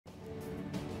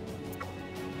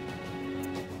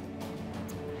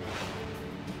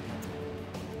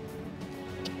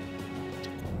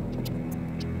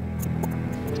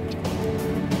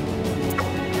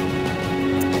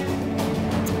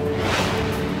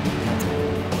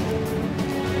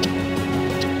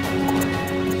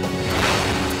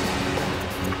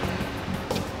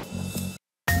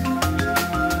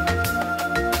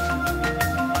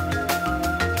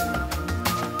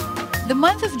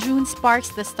June sparks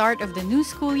the start of the new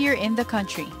school year in the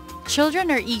country.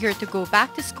 Children are eager to go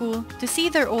back to school to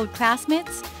see their old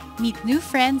classmates, meet new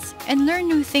friends, and learn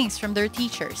new things from their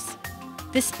teachers.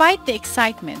 Despite the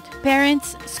excitement,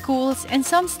 parents, schools, and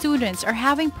some students are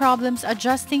having problems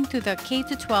adjusting to the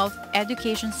K-12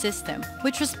 education system,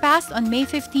 which was passed on May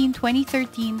 15,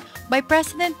 2013 by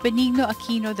President Benigno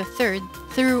Aquino III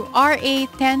through RA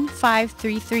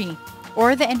 10533,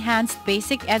 or the Enhanced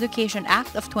Basic Education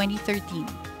Act of 2013.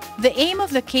 The aim of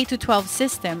the K-12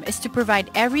 system is to provide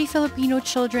every Filipino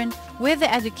children with the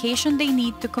education they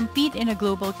need to compete in a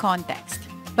global context.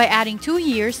 By adding 2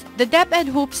 years, the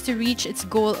DepEd hopes to reach its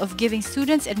goal of giving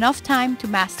students enough time to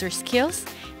master skills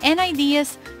and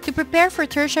ideas to prepare for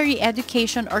tertiary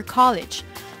education or college,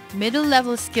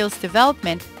 middle-level skills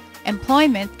development,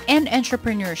 employment, and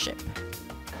entrepreneurship.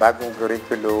 Bagong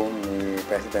curriculum ni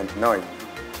President Noy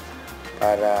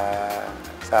para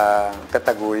sa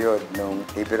tataguyod ng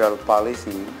liberal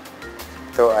policy.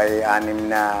 Ito ay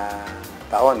 6 na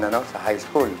taon sa high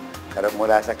school. Pero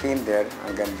mula sa kinder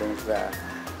hanggang dun sa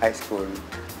high school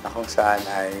na kung saan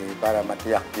ay para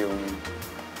matiyak yung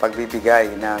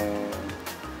pagbibigay ng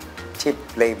cheap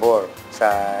labor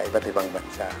sa iba't ibang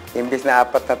bansa. Imbis na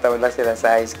 4 na taon lang sila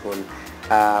sa high school,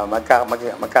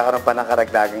 magkakaroon pa ng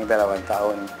karagdagang 2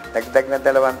 taon. Dagdag na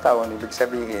 2 taon, ibig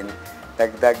sabihin,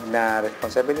 dagdag na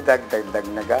responsibilidad, dagdag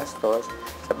na gastos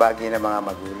sa bagay ng mga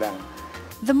magulang.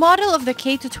 The model of the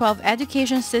K-12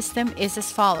 education system is as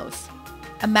follows: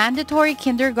 a mandatory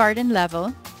kindergarten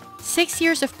level, 6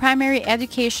 years of primary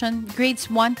education, grades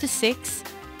 1 to 6,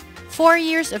 4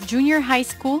 years of junior high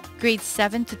school, grades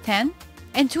 7 to 10,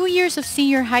 and 2 years of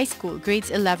senior high school,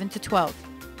 grades 11 to 12.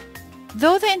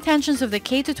 Though the intentions of the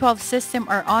K-12 system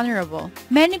are honorable,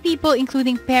 many people,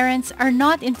 including parents, are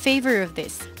not in favor of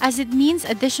this, as it means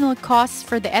additional costs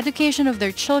for the education of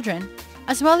their children,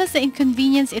 as well as the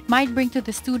inconvenience it might bring to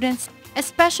the students,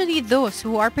 especially those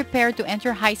who are prepared to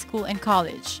enter high school and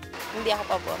college. Hindi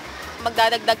ako pabor.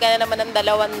 Magdadagdag ka na naman ng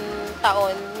 2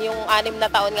 taon, yung 6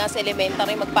 na taon nga sa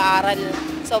elementary, magpaaral,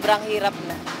 sobrang hirap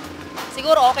na.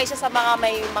 Siguro okay siya sa mga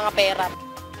may mga pera.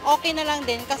 Okay na lang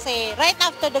din kasi right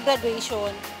after the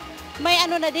graduation, may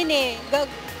na din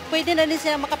pwede na din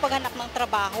sila makapaghanap ng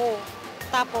trabaho.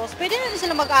 Tapos, pwede na din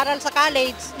sila mag-aral sa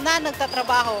college na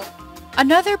nagtatrabaho.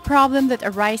 Another problem that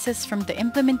arises from the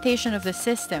implementation of the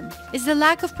system is the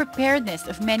lack of preparedness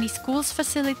of many schools'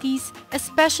 facilities,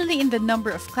 especially in the number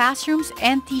of classrooms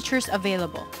and teachers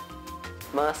available.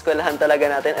 Mga eskwelahan talaga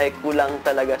natin ay kulang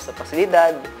talaga sa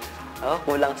pasilidad,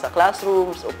 kulang sa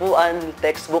classrooms, upuan,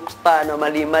 textbooks pa,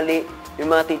 mali-mali.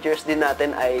 Yung mga teachers din natin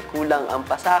ay kulang ang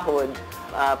pasahod.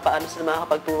 Paano sila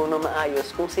makakapagturo ng maayos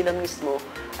kung sila mismo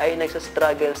ay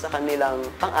nagsastruggle sa kanilang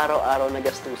pang-araw-araw na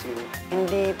gastusin.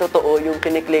 Hindi totoo yung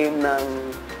kiniklaim ng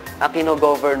Aquino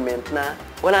government na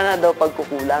wala na daw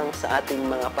pagkukulang sa ating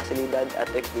mga pasilidad at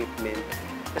equipment.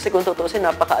 Kasi kung tutuusin,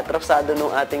 napaka-atrasado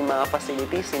ng ating mga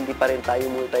facilities, hindi pa rin tayo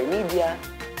multimedia.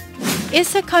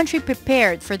 Is the country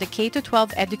prepared for the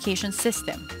K-12 education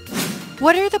system?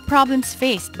 What are the problems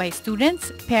faced by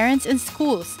students, parents, and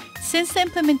schools since the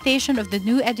implementation of the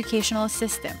new educational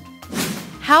system?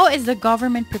 How is the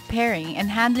government preparing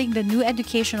and handling the new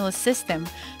educational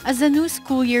system as the new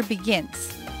school year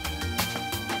begins?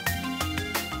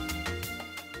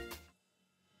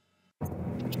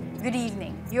 Good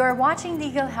evening. You are watching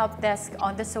Legal Help Desk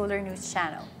on the Solar News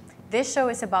channel. This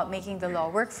show is about making the law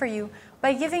work for you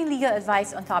by giving legal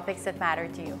advice on topics that matter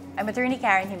to you. I'm Attorney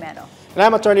Karen Jimeno. And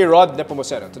I'm Attorney Rod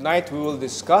Nepomuceno. Tonight, we will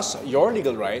discuss your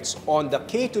legal rights on the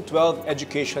K-12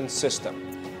 education system.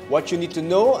 What you need to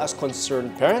know as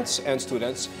concerned parents and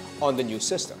students on the new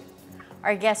system.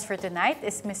 Our guest for tonight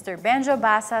is Mr. Benjo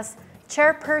Basas,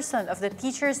 Chairperson of the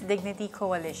Teachers Dignity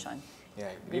Coalition. Yeah,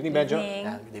 good evening, Benjo.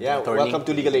 Good evening, welcome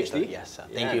to LegalHD. Yes,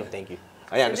 thank you.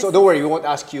 Ayan, so don't worry, we won't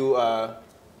ask you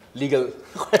legal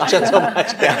questions so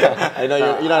much. I know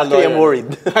you're not a lawyer. I'm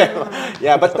worried.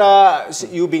 Yeah, but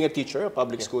you being a teacher, a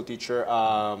public school teacher,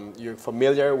 you're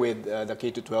familiar with the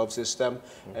K-12 system.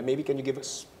 And maybe can you give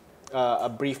us a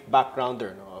brief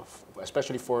backgrounder,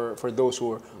 especially for those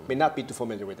who may not be too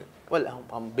familiar with it? Well,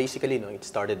 basically, it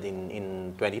started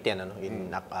in 2010,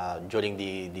 during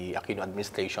the Aquino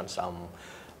administration's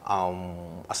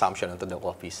assumption into the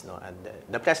office, and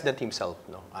the president himself,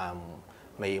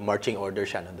 may marching order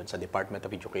siya doon sa Department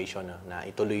of Education na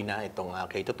ituloy na itong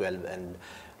K-12, and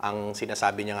ang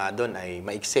sinasabi niya nga doon ay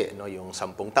maiksi, yung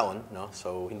 10 taon,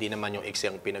 so hindi naman yung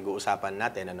iksi ang pinag-uusapan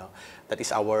natin, that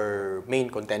is our main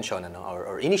contention,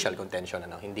 or initial contention,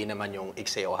 hindi naman yung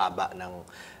iksi o haba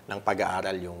ng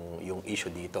pag-aaral yung issue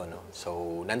dito,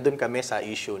 so nandun kami sa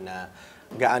issue na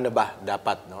gaano ba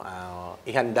dapat no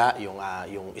ihanda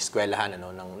yung eskwelahan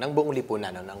ng buong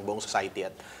lipunan ng buong society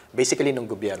at basically ng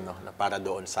gobyerno na para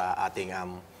doon sa ating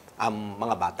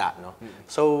mga bata no.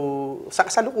 So sa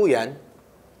kasalukuyan,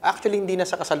 actually hindi na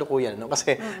sa kasalukuyan no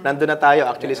kasi nandoon na tayo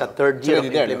actually sa third year of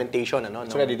implementation ano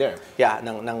It's already there. Yeah,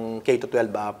 ng K-12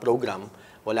 program.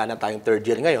 Wala na tayong third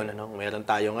year ngayon ano. Meron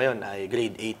tayo ngayon ay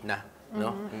grade 8 na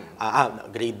no.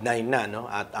 Grade 9 na no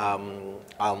at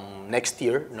next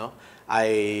year no ay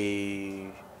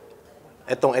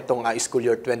itong school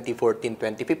year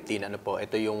 2014-2015 ano po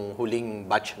ito yung huling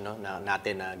batch no na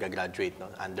natin na gagraduate no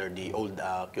under the old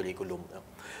curriculum no.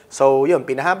 So yun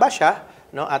pinahaba siya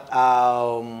no at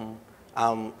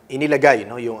inilagay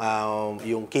no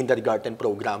yung kindergarten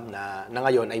program na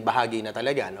ngayon ay bahagi na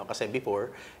talaga no kasi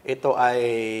before ito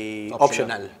ay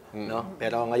optional no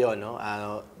pero ngayon no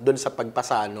doon sa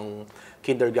pagpasa nung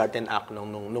Kindergarten Act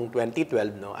nung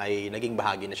 2012 no ay naging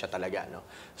bahagi na siya talaga no.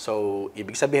 So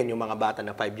ibig sabihin yung mga bata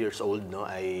na 5 years old no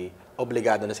ay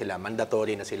obligado na sila,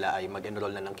 mandatory na sila ay mag-enroll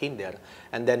na ng kinder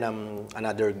and then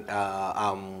another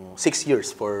 6 years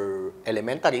for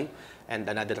elementary and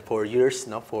another 4 years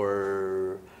no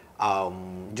for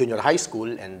junior high school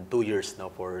and 2 years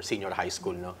no for senior high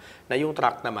school no. Na yung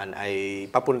track naman ay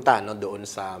papunta no doon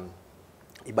sa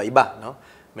iba-iba no.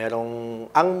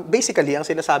 Basically ang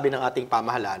sinasabi ng ating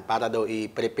pamahalaan para daw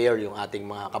i-prepare yung ating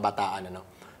mga kabataan ano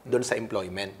doon sa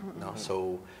employment no.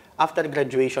 So after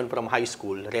graduation from high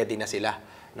school, ready na sila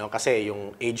no kasi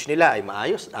yung age nila ay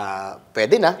maayos,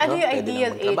 pwede na Ano no? yung Pwede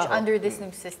ideal na age magtrabaho. under this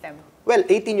new system? Well,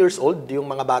 18 years old yung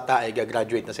mga bata ay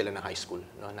gagraduate na sila ng high school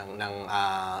no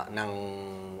ng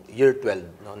year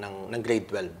 12 no ng grade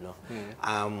 12 no.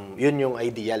 Yun yung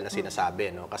ideal na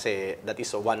sinasabi no kasi that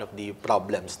is one of the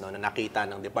problems no na nakita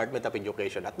ng Department of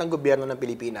Education at ng gobyerno ng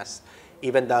Pilipinas,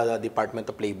 even the Department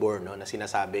of Labor no na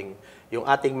sinasabing yung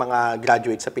ating mga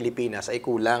graduates sa Pilipinas ay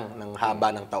kulang ng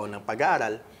haba ng taon ng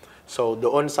pag-aaral. So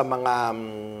doon sa mga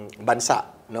bansa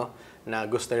no na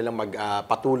gusto nilang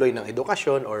magpatuloy ng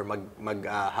edukasyon or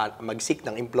mag-seek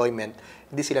ng employment,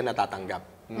 hindi sila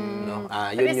natatanggap. No?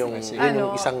 Yun yung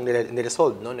isang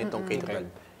niresolve no nitong K-12.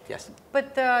 Yes.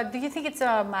 But do you think it's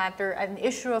an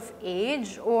issue of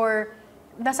age or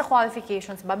nasa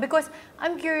qualifications ba? Because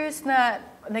I'm curious na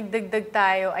nagdagdag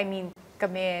tayo, I mean,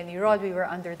 kami ni Rod, we were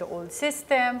under the old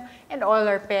system and all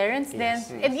our parents then,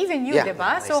 and even you, di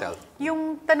ba? So,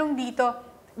 yung tanong dito,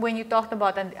 when you talked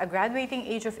about a graduating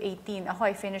age of 18, ako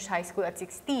I finished high school at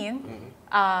 16,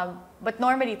 but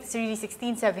normally it's really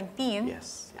 16, 17.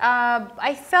 Yes.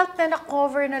 I felt na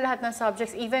na-cover na lahat ng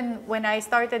subjects. Even when I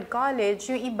started college,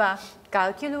 yung iba,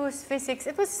 calculus, physics,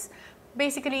 it was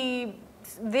basically,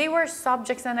 they were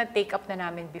subjects na na-take up na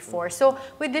namin before. So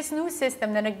with this new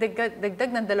system na nagdagdag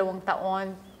ng 2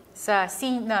 taon sa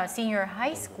senior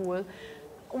high school,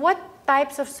 what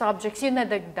types of subjects yung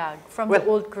nadagdag from the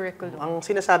old curriculum? Ang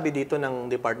sinasabi dito ng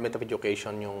Department of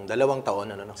Education, yung 2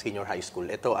 taon ng senior high school,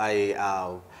 ito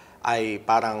ay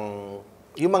parang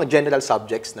yung mga general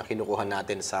subjects na kinukuha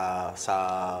natin sa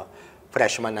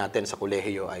freshman natin sa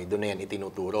kolehiyo ay doon na yan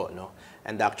itinuturo. No?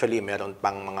 And actually, meron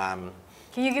pang mga...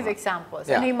 Can you give examples?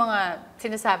 Yeah. Ano yung mga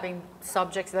sinasabing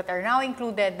subjects that are now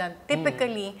included na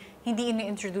typically hindi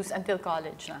ini-introduce until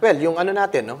college na? Well, yung ano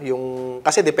natin, no?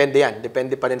 Kasi depende yan.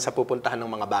 Depende pa rin sa pupuntahan ng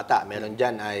mga bata. Meron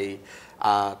dyan ay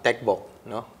tech-voc,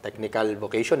 no? Technical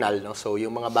vocational. No? So,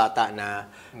 yung mga bata na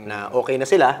okay na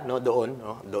sila no?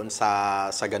 Doon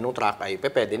sa ganung track ay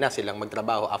pwede na silang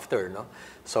magtrabaho after. No?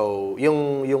 So,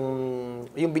 yung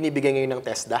binibigay ngayon ng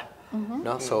TESDA.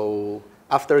 No? So,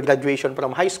 after graduation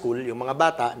from high school, yung mga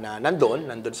bata na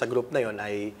nandun sa group na yon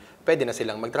ay pwede na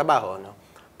silang magtrabaho. No?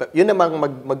 Yun namang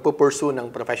magpo-pursue ng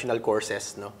professional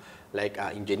courses, no? Like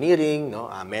engineering, no?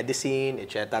 Medicine,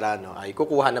 etc. No? Ay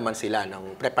kukuha naman sila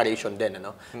ng preparation din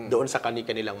ano? Doon sa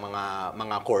kanilang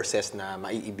mga courses na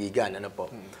maiibigan. Ano po?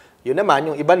 Yun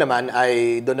naman, yung iba naman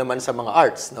ay doon naman sa mga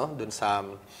arts, no? Doon sa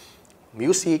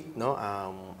music, no,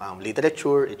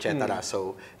 literature, etc.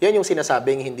 So, yan yung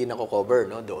sinasabing hindi nako-cover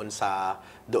no doon sa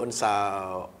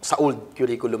old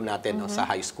curriculum natin no sa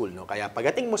high school no. Kaya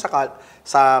pagdating mo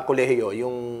sa kolehiyo,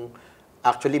 yung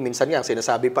actually minsan nga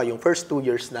sinasabi pa yung first 2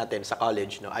 years natin sa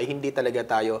college no ay hindi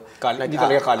talaga tayo hindi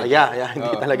talaga college.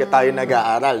 Hindi talaga tayo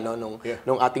nag-aaral no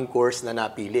nung ating course na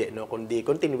napili no kundi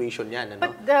continuation yan ano.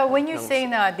 But when you say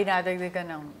na dinadagdag ka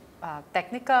ng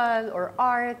technical or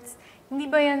arts, hindi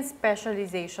ba yan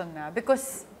specialization na?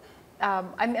 Because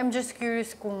I'm just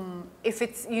curious kung if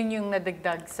it's yun yung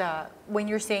nadagdag sa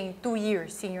when you're saying 2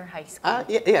 years senior high school.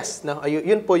 Yes, no.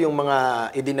 Yun po yung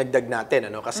mga idinagdag natin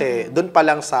ano kasi doon pa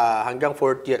lang sa hanggang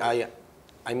 4th year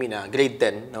grade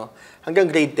 10 no. Hanggang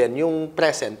grade 10 yung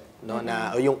present no,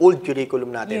 na yung old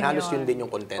curriculum natin, Yun halos yun yun. din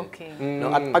yung content. Okay.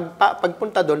 No, at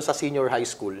pagpunta doon sa senior high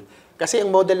school, kasi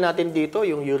ang model natin dito,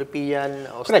 yung European,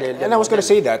 Australian Correct. And I was going to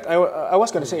model. say that. I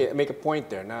was going to say, make a point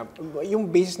there. Na yung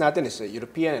basis natin is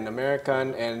European and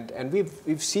American, and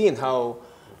we've seen how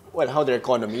their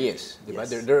economy is, di ba?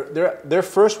 Yes. They're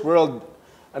first world,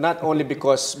 not only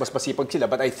because mas masipag sila,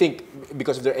 but I think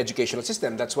because of their educational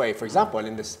system. That's why, for example,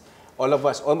 in this, all of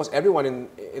us, almost everyone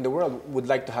in the world would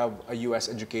like to have a U.S.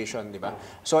 education, di ba?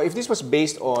 So if this was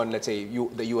based on, let's say,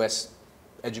 the U.S.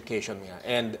 education,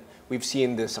 and we've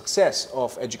seen the success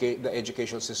of the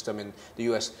educational system in the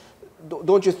U.S.,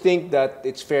 don't you think that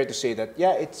it's fair to say that,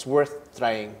 yeah, it's worth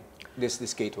trying this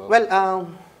K-12? Well,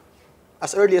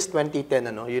 as early as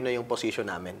 2010, yun na yung position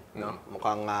namin. No?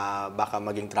 Mukhang baka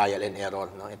maging trial and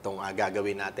error, no? Itong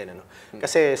gagawin natin.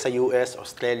 Kasi sa US,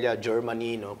 Australia,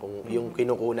 Germany, no? Kung yung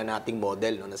kinukuna nating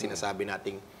model, no? Na sinasabi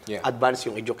nating advance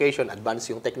yung education, advance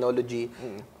yung technology,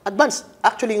 advance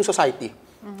actually yung society.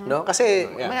 No? Kasi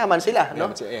mayaman sila,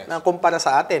 no? Yes. Na kumpara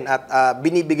sa atin at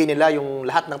binibigay nila yung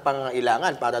lahat ng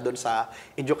pangangailangan para doon sa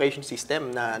education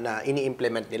system na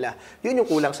ini-implement nila. Yun yung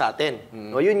kulang sa atin.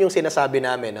 No? Yun yung sinasabi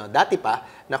namin, no? Dati pa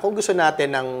na kung gusto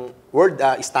natin ng world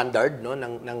standard, no,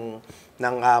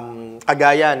 ng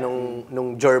kagaya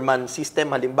nung German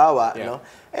system halimbawa, no?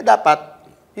 Dapat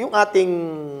yung ating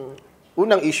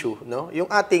unang issue, no, yung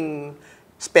ating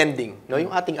spending, no, yung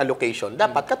ating allocation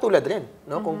dapat katulad rin,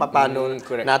 no, kung paano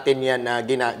natin yan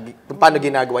kung paano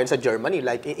ginagawa yun sa Germany,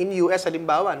 like in US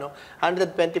halimbawa, no,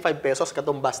 125 pesos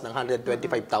katumbas ng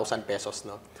 125,000 pesos,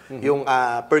 no, yung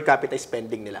per capita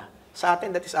spending nila. Sa atin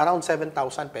that is around 7,000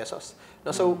 pesos. No,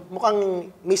 so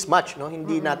mukhang mismatch, no,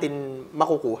 hindi natin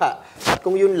makukuha. At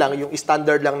kung yun lang, yung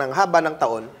standard lang ng haba ng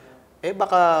taon,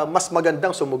 baka mas magandang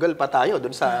sumugal pa tayo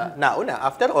dun sa nauna.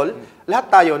 After all,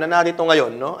 lahat tayo na narito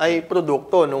ngayon, no, ay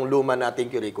produkto ng luma nating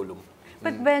curriculum.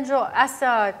 But Benjo, as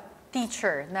a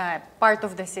teacher na part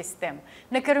of the system,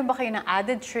 nagkaroon ba kayo ng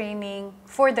added training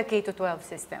for the K-12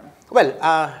 system? Well,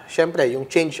 syempre, yung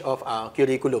change of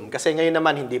curriculum. Kasi ngayon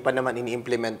naman, hindi pa naman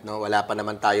ini-implement, no? Wala pa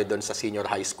naman tayo doon sa senior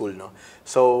high school, no?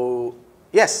 So,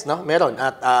 yes, no, meron.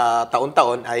 At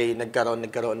taon-taon ay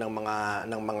nagkaroon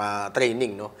ng mga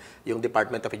training, no, yung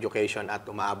Department of Education, at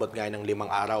umaabot ngayon ng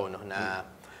 5 araw, no,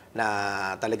 na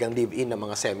talagang live-in ng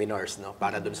mga seminars, no,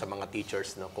 para dun sa mga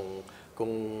teachers, no, kung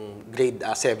grade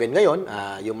 7 ngayon,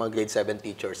 yung mga grade 7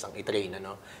 teachers ang i-train,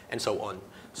 ano, and so on.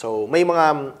 So may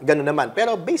mga ganun naman.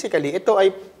 Pero basically ito ay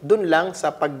dun lang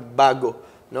sa pagbago,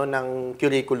 no, ng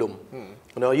curriculum.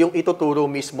 No, yung ituturo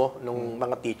mismo ng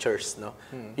mga teachers, no.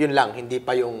 Yun lang, hindi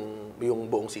pa yung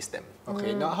buong system.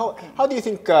 Okay. Now, how do you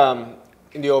think,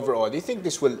 in the overall, do you think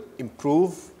this will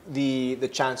improve the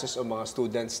chances of mga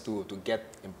students to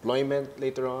get employment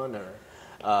later on, or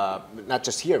not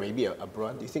just here, maybe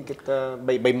abroad? Do you think it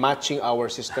by matching our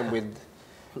system with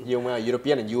yung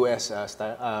European and US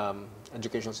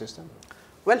educational system?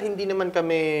 Well, hindi naman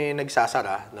kami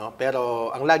nagsasara, no? Pero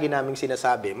ang lagi naming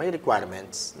sinasabi, may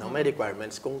requirements, no? May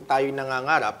requirements. Kung tayo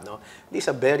nangangarap, no? This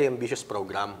is a very ambitious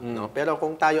program, no? Pero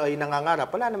kung tayo ay nangangarap,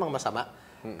 wala namang masama.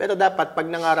 Pero dapat pag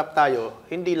nangarap tayo,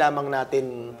 hindi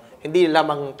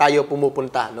lamang tayo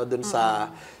pumupunta, no, dun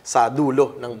sa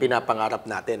dulo ng pinapangarap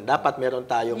natin. Dapat meron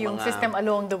tayong Yung mga system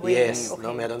along the way. Yes, Okay.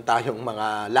 no, meron tayong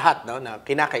mga lahat, no, na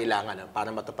kinakailangan, no,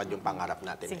 para matupad yung pangarap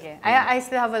natin. Sige. I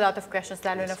still have a lot of questions,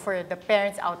 lalo na for the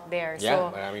parents out there. Yeah,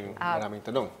 So, maraming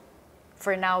tanong.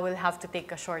 for now, we'll have to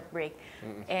take a short break.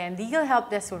 And Legal Help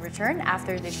Desk will return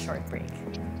after this short break.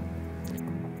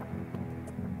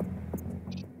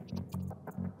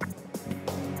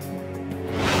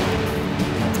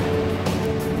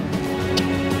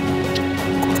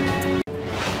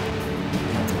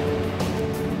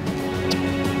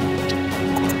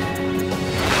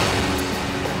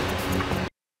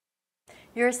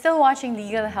 You're still watching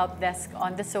Legal Help Desk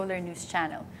on the Solar News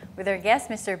Channel with our guest,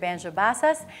 Mr. Benjo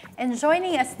Basas, and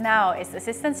joining us now is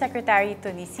Assistant Secretary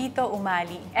Tonisito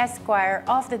Umali, Esquire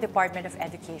of the Department of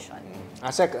Education.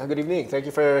 Asek, good evening. Thank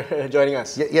you for joining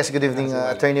us. Yes, good evening,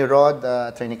 Attorney Rod,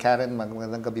 Attorney Karen,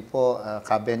 magandang gabi po,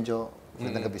 Ka Benjo,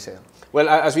 magandang gabi sa'yo. Well,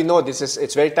 as we know,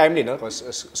 it's very timely, no?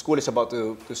 Because school is about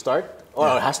to start,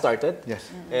 or has started. Yes.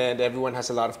 And everyone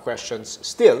has a lot of questions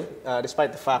still,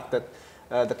 despite the fact that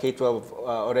the K-12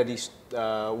 already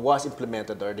was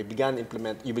implemented, or you began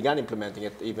implementing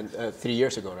it even 3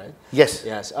 years ago, right? Yes.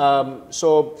 Yes.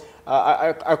 So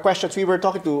our questions, we were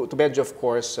talking to Benjo, of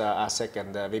course, Asek,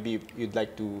 and maybe you'd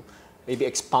like to maybe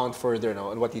expound further,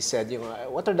 no, on what he said. You know,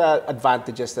 what are the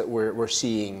advantages that we're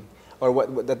seeing, or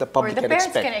what that the public Or the can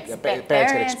parents expect? can expect. The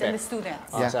Parents and the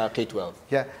students. Sa K-12.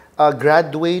 Yeah.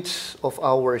 Graduates of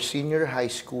our senior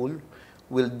high school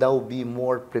will now be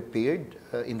more prepared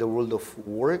in the world of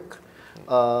work,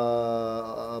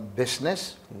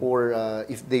 business, or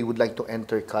if they would like to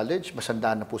enter college, mas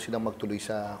handa na po silang magtuloy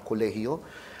sa kolehiyo.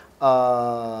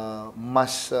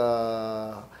 Mas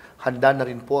handa na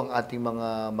rin po ang ating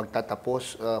mga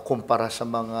magtatapos kumpara sa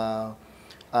mga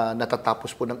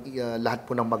natatapos po ng lahat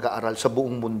po ng mag-aaral sa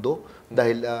buong mundo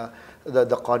dahil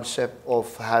the concept of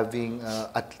having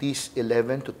at least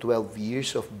 11 to 12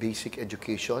 years of basic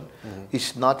education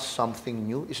is not something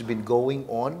new. It's been going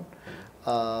on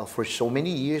for so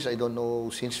many years. I don't know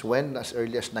since when, as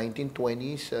early as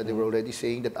 1920s, they were already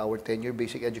saying that our 10-year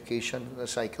basic education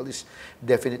cycle is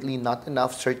definitely not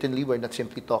enough. Certainly, we're not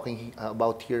simply talking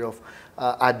about here of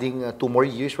adding 2 more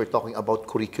years. We're talking about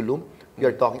curriculum. We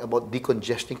are talking about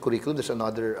decongesting curriculum. There's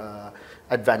another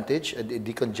advantage, a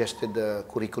decongested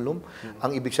curriculum.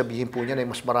 Ang ibig sabihin po niyan ay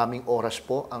mas maraming oras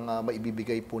po ang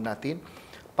maibibigay po natin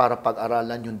para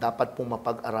pag-aralan yung dapat pong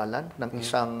mapag-aralan ng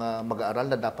isang mag-aaral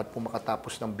na dapat pong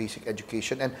makatapos ng basic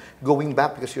education. And going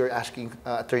back, because you're asking,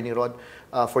 Attorney Rod,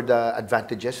 for the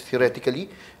advantages,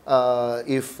 theoretically,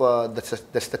 if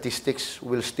the statistics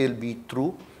will still be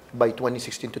true by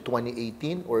 2016 to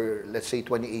 2018, or let's say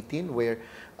 2018, where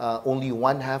only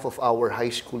 1/2 of our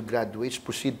high school graduates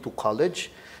proceed to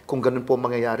college, kung ganun po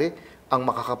mangyayari, ang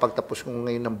makakapagtapos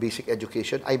ngayon ng basic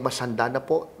education ay mas handa na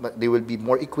po. They will be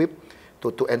more equipped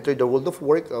to enter the world of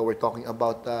work. We're talking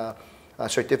about a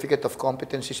certificate of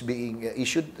competencies being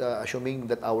issued, assuming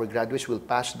that our graduates will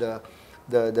pass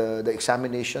the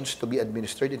examinations to be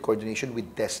administered in coordination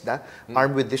with TESDA.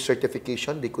 Armed with this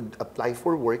certification, they could apply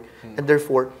for work, and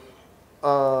therefore,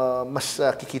 mas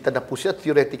kikita na po sila.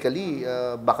 Theoretically,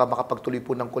 baka makapagtuloy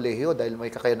po ng kolehiyo dahil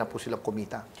may kakayahan na po silang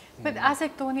kumita. But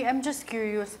Asek Tony, I'm just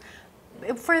curious,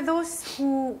 for those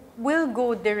who will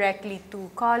go directly to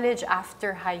college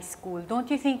after high school, don't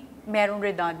you think merong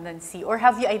redundancy, or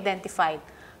have you identified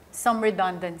some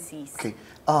redundancies? Okay.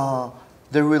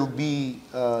 There will be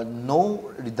no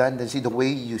redundancy the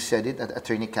way you said it,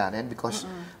 Attorney Karen, because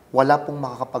wala pong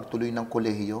makakapagtuloy ng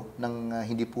kolehiyo nang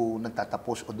hindi po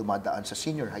nagtatapos o dumadaan sa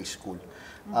senior high school.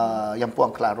 Yan po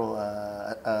ang klaro,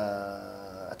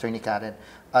 Attorney Karen.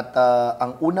 At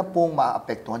ang una pong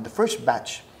maaapektuhan, the first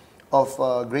batch of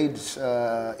grades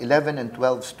 11 and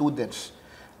 12 students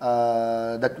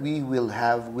that we will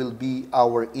have will be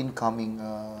our incoming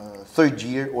third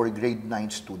year or grade 9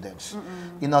 students.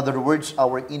 In other words,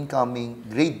 our incoming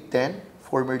grade 10,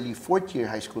 formerly fourth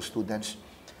year high school students,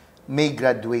 may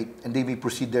graduate and they may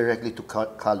proceed directly to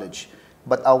college.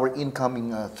 But our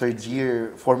incoming third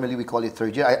year, formerly we call it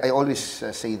third year, I always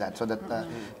say that so that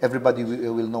everybody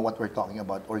will know what we're talking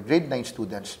about, or grade 9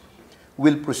 students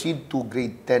will proceed to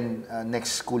grade 10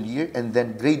 next school year, and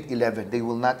then grade 11, they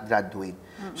will not graduate.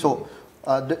 So,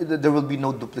 there will be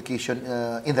no duplication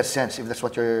in that sense, if that's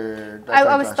what you're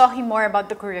I was talking more about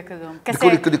the curriculum.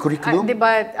 Kasi, the curriculum?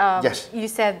 Diba, Yes. You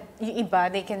said, yung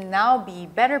iba, they can now be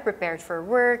better prepared for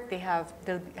work,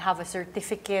 they'll have a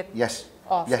certificate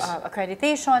of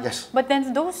accreditation. But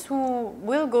then those who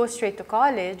will go straight to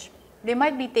college, they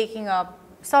might be taking up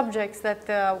subjects that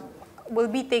will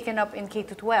be taken up in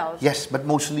K-12. Yes, but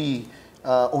mostly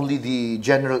only the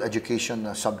general education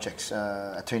subjects,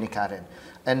 Attorney Karen.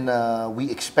 And we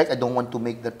expect, I don't want to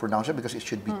make that pronouncement because it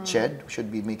should be CHED,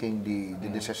 should be making the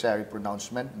necessary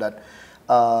pronouncement that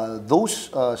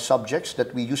those subjects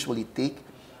that we usually take,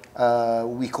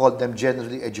 we call them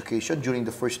generally education during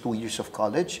the first 2 years of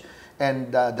college,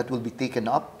 and that will be taken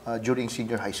up during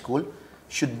senior high school,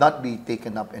 should not be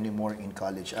taken up anymore in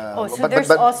college. So there's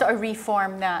also a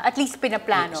reform na at least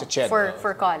pinaplano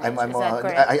for college. Is that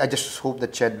correct? I just hope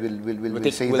that CHED will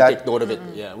say we'll that. Take note of it.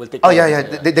 Yeah, we'll take. Oh yeah.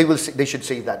 They will. They should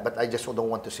say that, but I just don't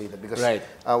want to say that because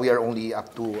we are only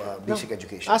up to basic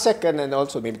education. Asek, and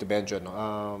also maybe to Benjo, no?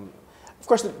 Of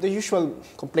course, the usual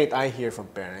complaint I hear from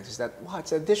parents is that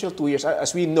it's an additional 2 years.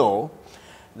 As we know,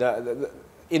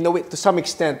 in a way, to some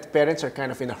extent, parents are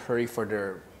kind of in a hurry for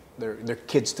their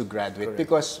kids to graduate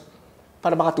because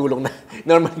para makatulong na.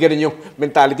 Normal ganun yung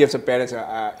mentality of some parents,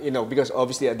 because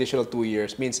obviously additional 2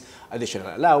 years means additional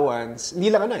allowance.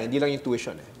 Hindi lang yung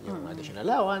tuition, yung additional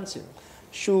allowance, yung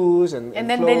shoes and then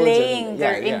clothes delaying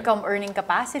their income earning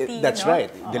capacity. That's right,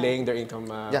 delaying their income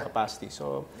capacity.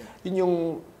 So yun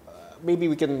yung maybe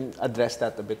we can address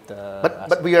that a bit.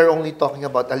 But we are only talking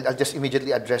about. I'll just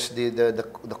immediately address the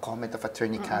comment of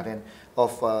Attorney Karen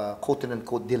of quote and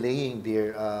unquote delaying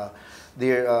their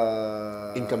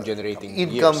income generating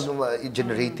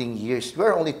years. We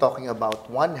are only talking about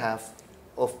 1/2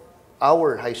 of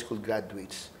our high school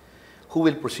graduates who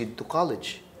will proceed to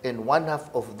college, and 1/2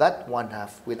 of that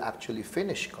 1/2 will actually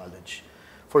finish college.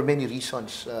 for many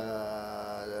reasons,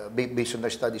 based on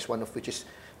their studies, one of which is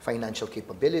financial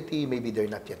capability, maybe they're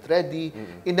not yet ready.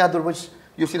 In other words,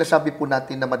 yung sinasabi po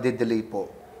natin na madedelay po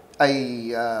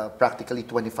ay practically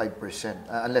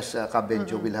 25%, unless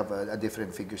Benjo will have a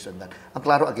different figures on that. Ang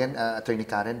klaro again, Attorney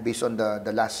Karen, based on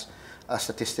the last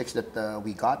statistics that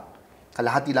we got,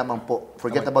 kalahati lamang po,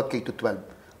 forget about K-12,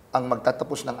 ang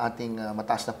magtatapos ng ating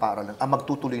mataas na paaralan, ang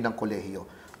magtutuloy ng kolehiyo.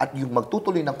 At yung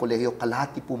magtutuloy ng kolehiyo,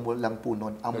 kalahati po lang po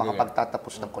nun ang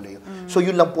makapagtatapos ng kolehiyo. So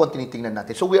yun lang po ang tinitingnan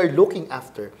natin. So we are looking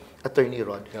after, Attorney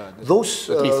Ron, those...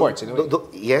 the three-fourths, in a way.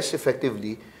 Yes,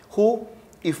 effectively, who,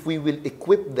 if we will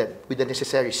equip them with the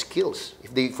necessary skills,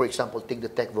 if they, for example, take the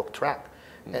TechVoc track,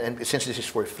 and since this is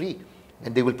for free,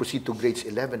 and they will proceed to grades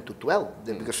 11 to 12,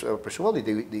 then because presumably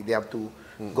they have to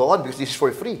go on because this is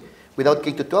for free. Without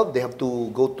K-12, they have to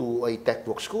go to a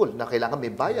TechVoc school na kailangan may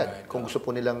bayad kung gusto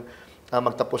po nilang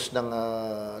magtapos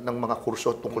ng mga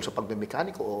kurso tungkol sa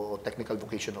pagmemekaniko o technical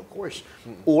vocational course.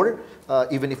 Or,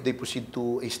 even if they proceed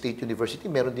to a state university,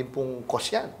 meron din pong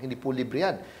cost yan. Hindi po libre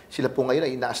yan. Sila po ngayon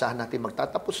ay inaasahan natin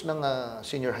magtatapos ng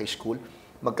senior high school,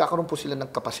 magkakaroon po sila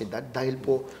ng kapasidad dahil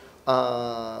po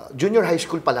junior high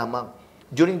school pa lamang,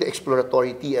 during the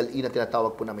exploratory TLE na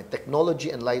tinatawag po namin,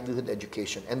 Technology and Livelihood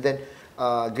Education, and then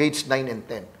grades 9 and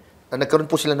 10, nagkaroon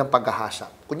po sila ng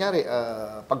paghahasa. Kunyari,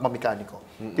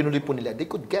 pagmamekaniko, tinuloy po nila, they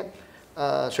could get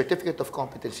certificate of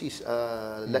competencies,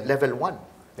 level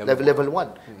 1. Level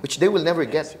 1, which they will never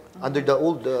get under the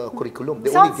old curriculum.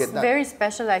 They only get that. Sounds very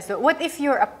specialized. What if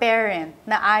you're a parent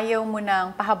na ayaw mo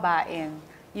nang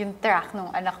pahabain yung track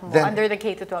ng anak mo under the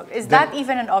K-12? Is that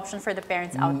even an option for the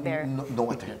parents out there?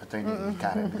 No, Attorney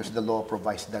Karen, because the law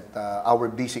provides that our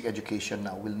basic education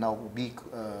now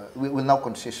will now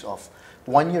consist of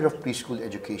 1 year of preschool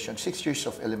education, 6 years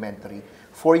of elementary,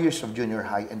 4 years of junior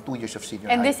high, and 2 years of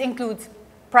senior high. And this includes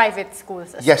private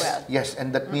schools as well? Yes,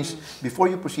 and that means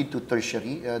before you proceed to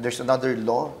tertiary, there's another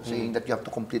law saying that you have to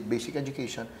complete basic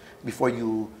education before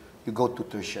you go to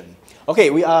tertiary. Okay,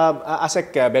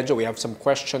 Asek, Benjo, we have some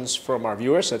questions from our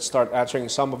viewers. Let's start answering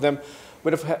some of them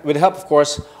with the help, of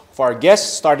course, of our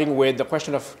guests, starting with the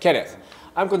question of Kenneth.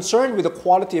 I'm concerned with the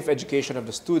quality of education of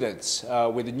the students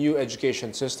with the new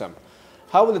education system.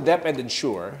 How will the DepEd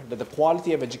ensure that the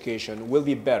quality of education will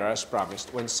be better as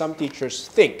promised when some teachers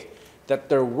think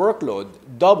that their workload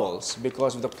doubles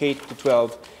because of the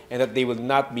K-12 and that they will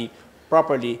not be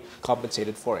properly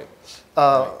compensated for it?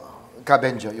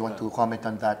 Benjo, you want to comment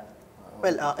on that?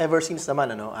 Well, ever since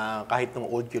naman, kahit nung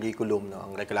old curriculum,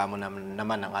 ang reklamo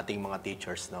naman ng ating mga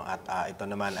teachers, at ito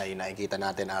naman ay nakikita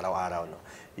natin araw-araw,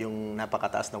 yung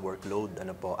napakataas na workload,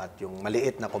 at yung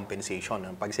maliit na compensation.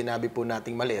 Pag sinabi po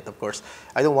nating maliit, of course,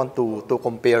 I don't want to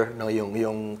compare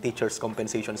yung teachers'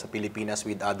 compensation sa Pilipinas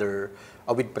with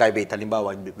private,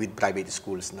 halimbawa with private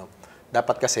schools,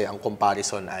 Dapat kasi ang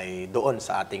comparison ay doon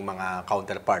sa ating mga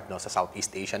counterpart sa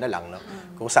Southeast Asia na lang,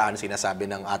 kung saan sinasabi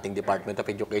ng ating Department of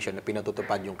Education na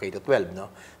pinatutupad yung K-12.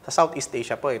 Sa Southeast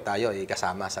Asia po tayo ay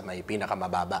kasama sa may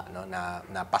pinakamababa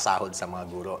na pasahod sa mga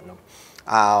guro.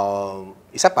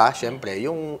 Isa pa, syempre,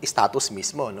 yung status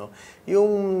mismo,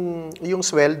 yung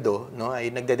sweldo,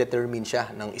 ay nagde-determine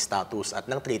siya ng status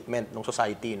at ng treatment ng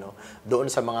society,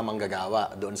 doon sa mga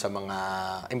manggagawa, doon sa mga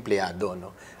empleyado,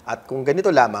 At kung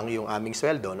ganito lamang yung aming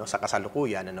sweldo, sa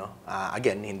kasalukuyan,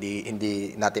 again,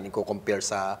 hindi natin i-compare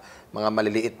sa mga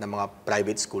maliliit na mga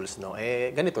private schools,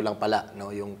 ganito lang pala,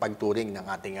 yung pagturing ng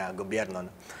ating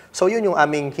gobyerno. So yun yung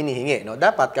aming hinihingi,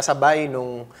 Dapat kasabay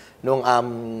yung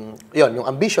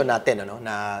ambition natin,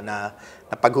 na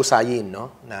paghusayin,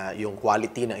 na yung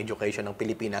quality ng education ng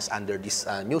Pilipinas under this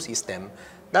new system,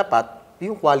 dapat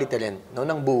yung quality rin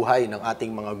ng buhay ng ating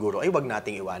mga guro ay wag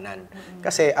nating iwanan.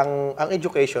 Kasi ang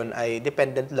education ay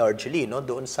dependent largely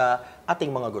doon sa ating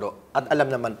mga guro. At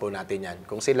alam naman po natin yan.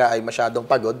 Kung sila ay masyadong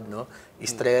pagod,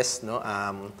 stress,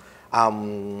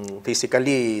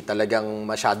 physically talagang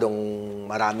masyadong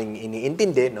maraming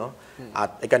iniintindi,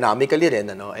 at economically rin,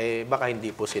 baka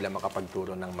hindi po sila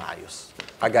makapagturo ng maayos.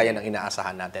 Kagaya ng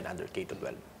inaasahan natin under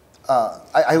K-12.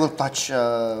 I will touch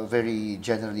very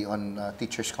generally on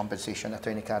teachers' compensation,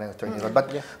 Attorney Karen, Attorney Rod.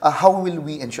 But how will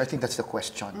we ensure, I think that's the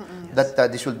question, that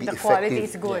this will be the effective. Quality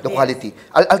is good, the quality.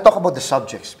 I'll talk about the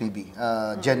subjects, maybe,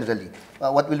 generally.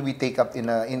 What will we take up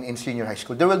in senior high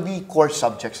school? There will be core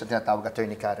subjects na tinatawag,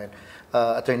 Attorney Karen,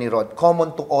 Attorney Rod,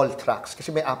 common to all tracks. Kasi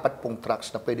may 4 pong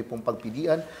tracks na pwede pong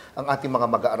pagpilian ang ating mga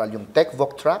mag-aaral. Yung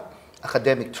TechVoc track,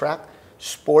 academic track,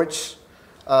 sports,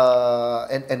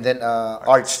 and then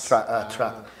arts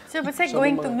track. So it's like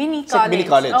going to mini It's like college. mini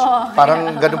college. Oh,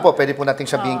 Parang ganun po, pwede po nating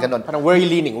sabihin ganun. Parang where are you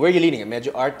leaning? Where are you leaning?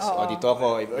 Medyo arts o dito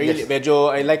ako.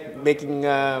 Medyo I like making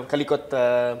kalikot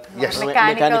Yes.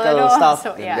 Mechanical, stuff.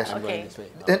 So, yeah, Yes, I'm okay. going this way.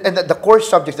 And the core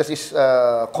subjects that is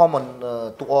common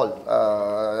to all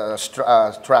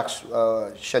tracks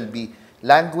shall be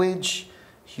language,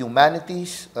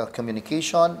 humanities,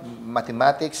 communication,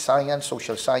 mathematics, science,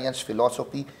 social science,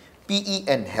 philosophy, PE,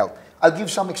 and health. I'll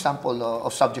give some example of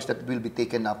subjects that will be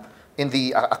taken up in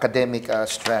the academic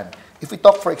strand. If we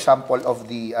talk, for example, of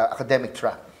the academic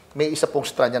track, may isa pong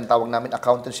strand yan, tawag namin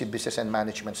accountancy, business, and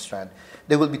management strand.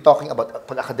 They will be talking about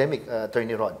academic,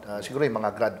 Attorney Rod. Siguro yung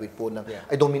mga graduate po ng,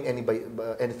 I don't mean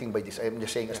anything by this, I'm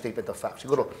just saying a statement of fact.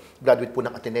 Siguro, graduate po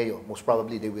ng Ateneo, most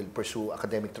probably they will pursue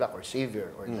academic track or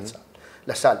Xavier or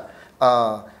LaSalle.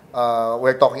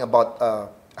 We're talking about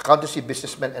accountancy,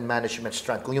 businessman, and management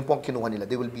strand. Kung yung po ang kinuha nila,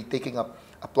 they will be taking up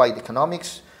applied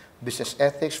economics, business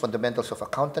ethics, fundamentals of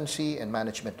accountancy and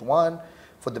management 1,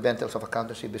 fundamentals of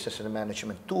accountancy, business and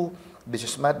management 2,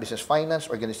 business math, business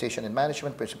finance, organization and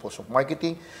management, principles of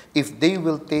marketing. If they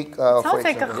will take, Sounds for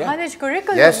like example, a college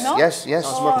curriculum, yes, no? yes, yes.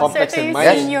 It's more complex so than ito my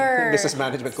yung senior, business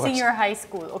management course. Senior high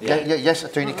school, okay. Yes,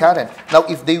 Attorney Karen. Now,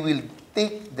 if they will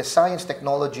take the science,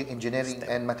 technology, engineering,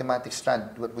 and mathematics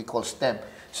strand, what we call STEM,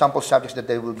 sample subjects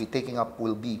that they will be taking up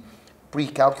will be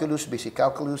pre-calculus, basic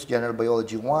calculus, general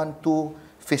biology 1, 2,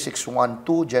 physics 1,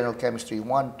 2, general chemistry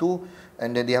 1, 2,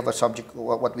 and then they have a subject,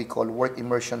 what we call work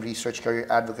immersion, research, career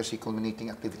advocacy, culminating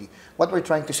activity. What we're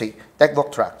trying to say,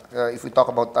 TechVoc track, if we talk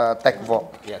about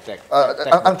TechVoc,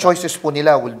 ang choices po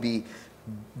nila will be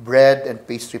bread and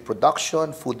pastry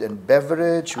production, food and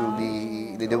beverage,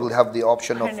 they will have the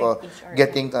option of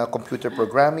getting computer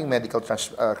programming, medical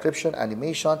transcription,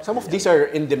 animation. Some of these are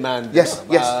in demand. Yes.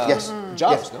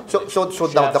 Jobs, no? So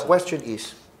now the question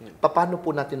is, paano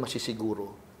po natin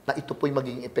masisiguro na ito po'y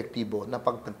magiging epektibo na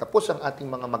pag nagtapos ang ating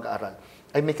mga mag-aaral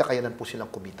ay may kakayanan po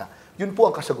silang kumita. Yun po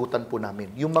ang kasagutan po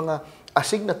namin. Yung mga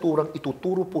asignaturang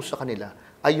ituturo po sa kanila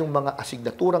ay yung mga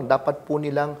asignaturang dapat po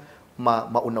nilang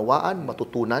maunawaan,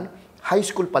 matutunan, high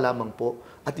school pa lamang po,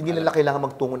 at hindi nila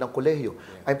kailangan magtungo ng kolehiyo.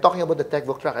 I'm talking about the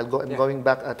TechVoc track. I'm going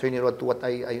back, Attorney Rod, to what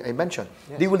I mentioned.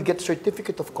 They will get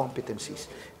certificate of competencies.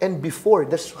 And before,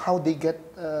 that's how they get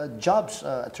jobs,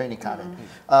 Attorney Karen.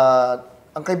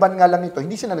 Ang kaibahan nga lang nito,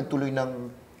 hindi sila nagtuloy ng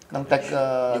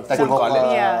TechVoc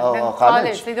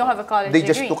college. They don't have a college They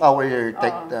degree. just took our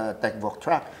TechVoc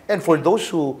track. And for those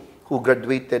who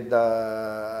graduated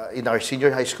in our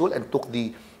senior high school and took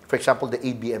for example, the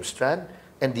ABM strand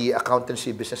and the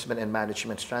accountancy, businessman, and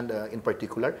management strand in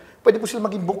particular, pwede po sila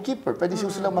maging bookkeeper, pwede po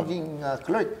sila maging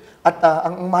clerk. At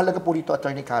ang mahalaga po dito,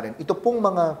 Attorney Karen, ito pong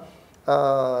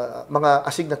mga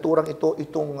asignaturang ito,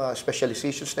 itong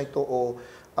specializations na ito o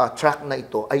track na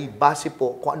ito ay base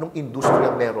po kung anong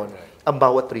industriya meron ang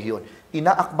bawat rehiyon.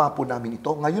 Inaakma po namin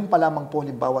ito. Ngayon pa lamang po,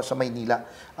 halimbawa sa Maynila,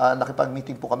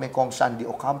 nakipag-meeting po kami kong Sandy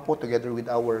Ocampo together with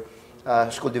our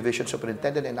school division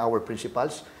superintendent and our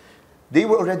principals. They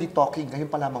were already talking,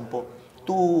 ngayon pa lamang po,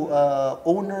 to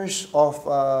owners of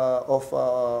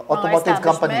automotive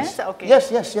companies. Okay.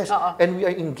 Yes. And we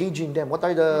are engaging them. What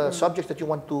are the subjects that you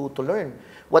want to learn?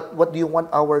 What do you want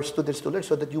our students to learn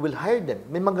so that you will hire them?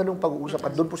 May mga ganung pag-uusap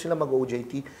at doon po sila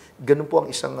mag-OJT. Ganun po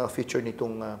ang isang feature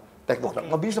nitong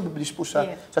TechVoc. Mabilis na mabilis po sa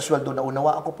sweldo.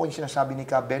 Naunawaan ko po yung sinasabi ni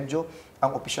Benjo,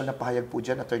 ang opisyal na pahayag po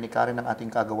dyan, Attorney Karen, ng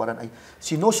ating kagawaran ay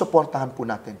sinusuportahan po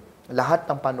natin lahat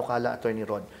ng panukala, Attorney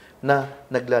Rod, na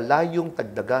naglalayong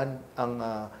tagdagan ang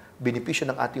benepisyo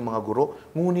ng ating mga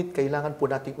guro, ngunit kailangan po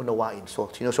nating unawain. So,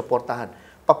 sinusuportahan.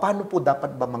 Paano po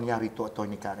dapat ba mangyari ito,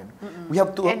 Attorney Karen? We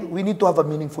need to have a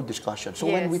meaningful discussion.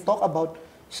 So, when we talk about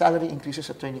salary increases,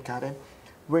 Attorney Karen,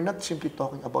 we're not simply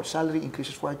talking about salary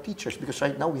increases for our teachers because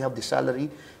right now we have the salary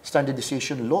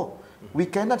standardization law. We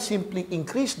cannot simply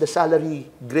increase the salary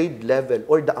grade level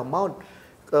or the amount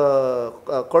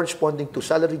corresponding to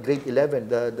salary grade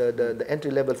 11, the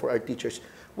entry level for our teachers,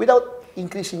 without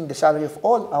increasing the salary of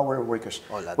all our workers.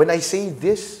 When I say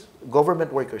this,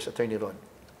 government workers, Attorney Ron,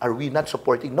 are we not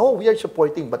supporting? No, we are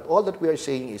supporting, but all that we are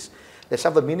saying is, let's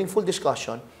have a meaningful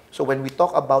discussion. So when we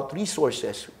talk about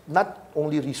resources, not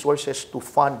only resources to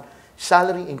fund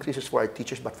salary increases for our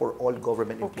teachers, but for all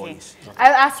government employees.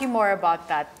 I'll ask you more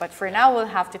about that, but for now, we'll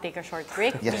have to take a short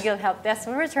break. Yes. Legal Help Desk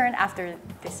will return after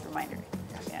this reminder.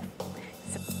 Yeah.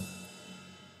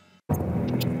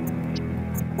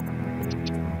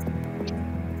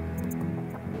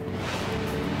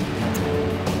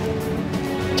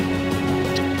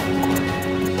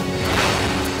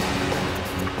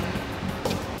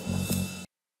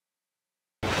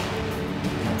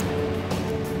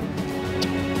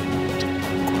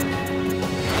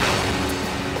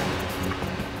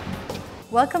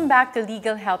 Welcome back to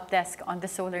Legal Help Desk on the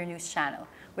Solar News Channel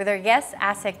with our guests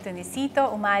Asek Tunisito,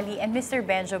 Umali, and Mr.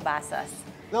 Benjo Basas.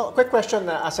 Now, quick question,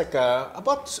 Asek,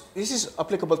 about, this is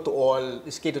applicable to all,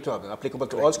 this K-12, applicable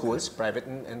to all schools, private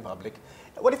and public.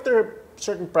 What if there are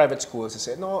certain private schools that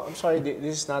say, no, I'm sorry,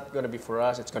 this is not going to be for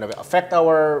us, it's going to affect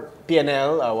our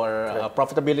P&L, our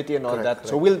profitability and all that,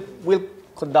 so we'll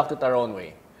conduct it our own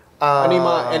way?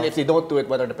 And if they don't do it,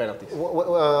 what are the penalties?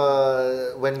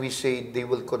 When we say they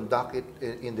will conduct it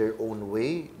in their own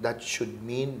way, that should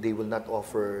mean they will not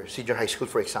offer senior high school,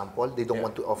 for example. They don't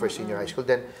want to offer senior high school.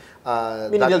 Then,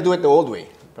 meaning they'll do it the old way.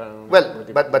 Well,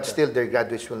 but still, their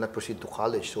graduates will not proceed to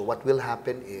college. So what will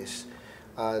happen is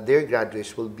their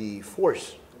graduates will be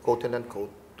forced, quote and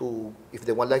unquote, to, if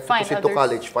they want like to proceed to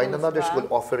college, find another school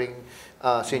offering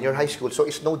senior high school. So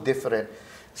it's no different.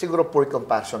 Siguro poor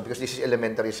comparison because this is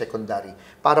elementary, secondary.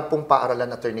 Para pong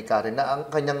paaralan, Attorney Karen, na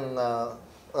ang kanyang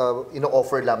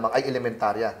ino-offer lamang ay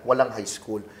elementarya, walang high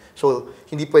school. So,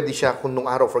 hindi pwede siya, kung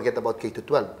nung araw, forget about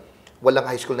K-12. Walang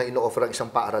high school na ino-offer ang isang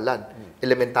paaralan.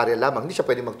 Elementarya lamang, hindi siya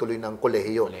pwede magtuloy ng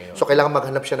kolehiyo. So, kailangan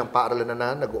maghanap siya ng paaralan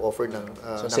na nag-o-offer ng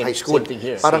high school.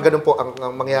 Parang ganun po, ang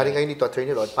mangyayari ngayon dito,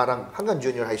 Attorney Rod, parang hanggang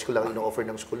junior high school lang ino-offer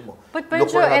ng school mo. But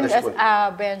Benjo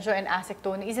and Asek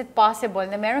Tony, is it possible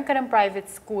na meron ka ng private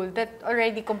school that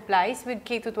already complies with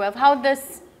K-12? How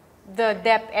does the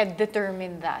DepEd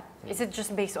determine that? Is it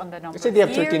just based on the number of years? Let's say they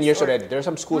have 13 years already. There are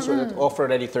some schools that offer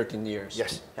already 13 years.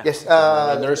 Yes. Yeah. Yes.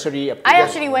 Nursery up to I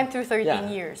actually went through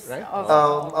 13 years. Right?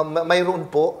 Mayroon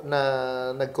po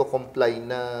na nagko-comply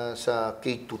na sa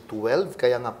K-12.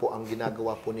 Kaya nga po ang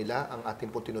ginagawa po nila, ang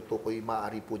ating po tinutukoy,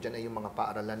 maaari po dyan ay yung mga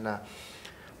paaralan na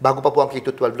bago pa po ang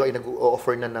K-12 law, ay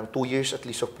nag-offer na ng 2 years at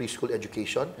least of preschool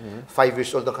education, 5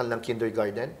 years old ang kanilang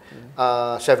kindergarten,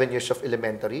 7 years of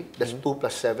elementary, that's 2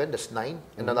 plus 7, that's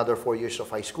 9, and another 4 years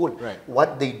of high school. Right.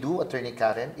 What they do, Attorney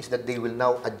Karen, is that they will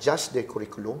now adjust their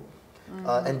curriculum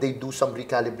and they do some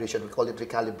recalibration. We call it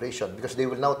recalibration because they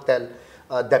will now tell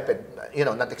DepEd,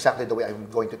 not exactly the way I'm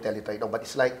going to tell it right now, but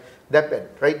it's like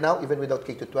DepEd. Right now, even without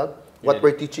K-12, what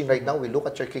we're teaching right now, we look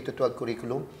at your K-12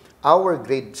 curriculum. Our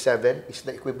grade 7 is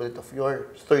the equivalent of your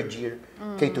third year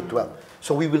K-12.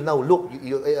 So we will now look,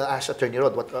 you ask Attorney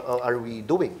Rod, what are we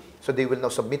doing? So they will now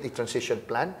submit a transition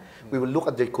plan. We will look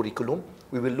at their curriculum.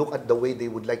 We will look at the way they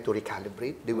would like to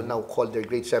recalibrate. They will now call their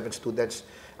grade 7 students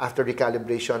after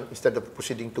recalibration, instead of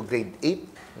proceeding to grade 8,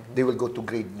 they will go to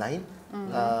grade 9.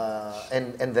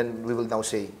 And then we will now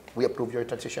say, we approve your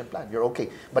transition plan. You're okay.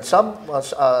 But some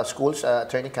schools,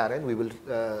 Attorney Karen, we will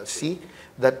see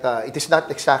that it is not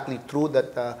exactly true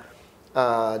that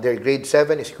their grade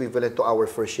 7 is equivalent to our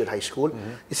first year high school.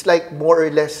 It's like more or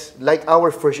less like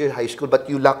our first year high school, but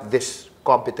you lack these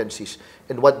competencies.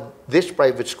 And what these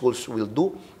private schools will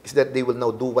do is that they will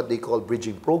now do what they call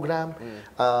bridging program.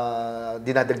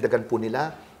 Dinadagdagan po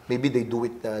nila. Maybe they do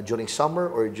it during summer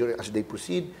or as they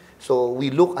proceed. So we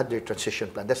look at their transition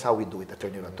plan. That's how we do it,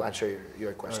 Attorney Ron, to answer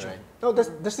your question. Right. Now, does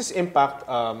this impact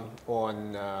on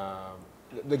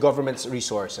the government's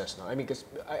resources? No? I mean, because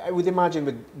I would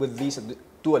imagine with these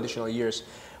 2 additional years,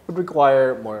 would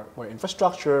require more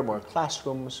infrastructure, more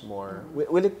classrooms, more.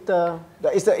 Will it?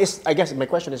 I guess my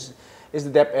question is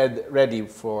the DepEd ready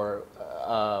for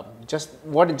just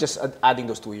more than just adding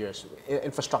those 2 years,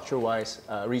 infrastructure-wise,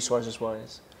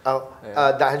 resources-wise?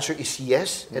 The answer is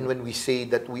yes. And when we say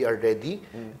that we are ready,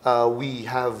 we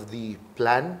have the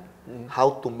plan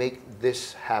how to make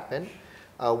this happen.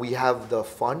 We have the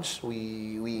funds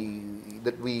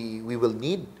that we will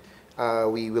need.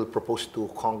 We will propose to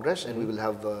Congress, and we will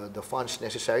have the funds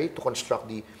necessary to construct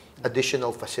the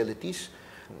additional facilities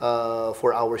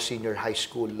for our senior high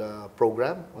school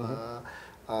program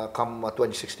come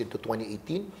 2016 to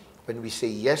 2018. When we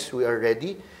say yes, we are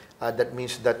ready, that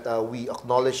means that we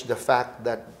acknowledge the fact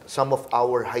that some of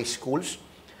our high schools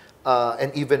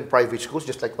and even private schools,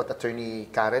 just like what Attorney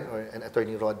Karen and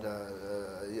Attorney Rod,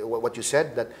 what you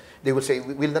said, that they will say,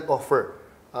 we will not offer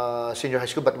senior high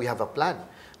school, but we have a plan.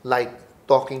 Like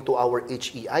talking to our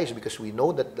HEIs, because we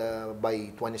know that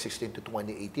by 2016 to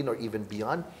 2018 or even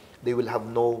beyond, they will have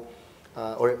not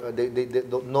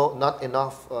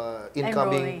enough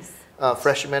incoming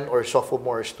freshmen or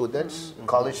sophomore students,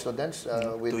 college students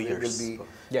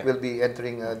will be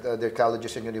entering their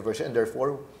colleges and universities, and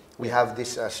therefore we have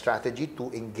this strategy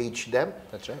to engage them,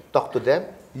 talk to them,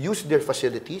 use their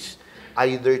facilities,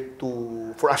 either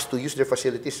for us to use their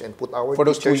facilities and put our for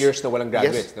those teachers, 2 years na walang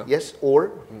graduates, no? Yes,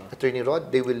 or Attorney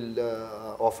Rod, they will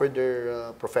offer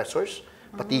their professors.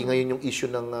 Pati ngayon yung issue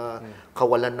ng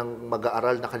kawalan ng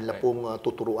mag-aaral na kanila pong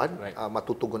tuturuan,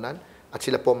 matutugunan, at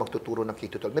sila po magtuturo ng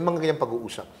K-12. May mga ganyang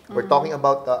pag-uusap. We're talking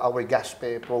about our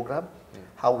GASPE program,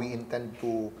 how we intend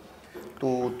to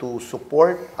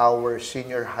support our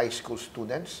senior high school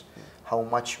students. How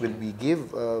much will we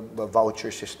give?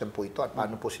 Voucher system po ito at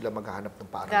paano po sila maghahanap ng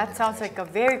paaralan. That sounds like a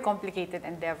very complicated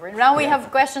endeavor. Now we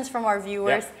have questions from our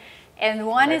viewers, and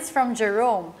one is from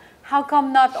Jerome. How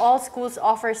come not all schools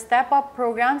offer step-up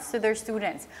programs to their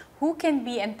students? Who can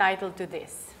be entitled to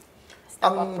this?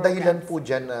 Ang dahilan po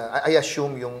dyan, I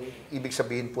assume yung ibig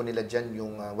sabihin po nila dyan,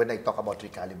 yung when I talk about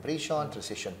recalibration,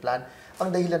 transition plan,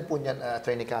 ang dahilan po niyan,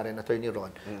 Attorney Karen, Attorney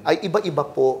Ron, ay iba-iba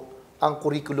po ang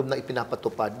curriculum na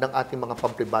ipinapatupad ng ating mga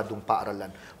pampribadong paaralan.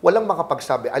 Walang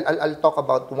makapagsabi. I'll talk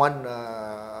about one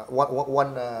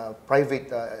private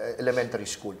elementary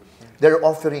school. They're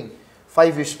offering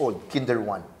 5 years old, Kinder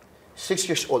 1, 6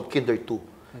 years old, Kinder 2,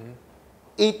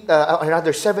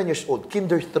 7 years old,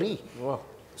 Kinder 3.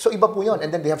 Wow. So iba po yun. And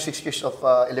then they have 6 years of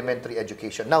elementary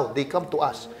education. Now, they come to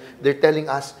us. They're telling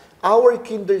us, our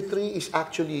Kinder 3 is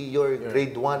actually your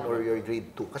grade 1 or your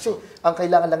grade 2. Kasi ang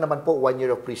kailangan lang naman po, 1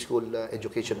 year of preschool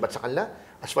education. But sa kanila,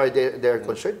 as far as they're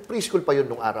concerned, preschool pa yun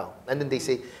nung araw. And then they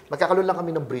say, magkakaroon lang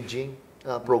kami ng bridging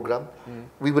program.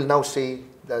 We will now say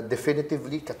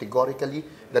definitively, categorically,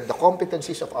 that the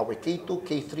competencies of our K2,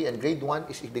 K3, and grade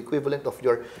 1 is the equivalent of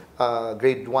your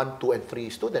grade 1, 2, and 3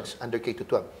 students under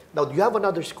K-12. Now, you have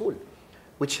another school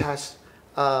which has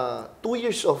 2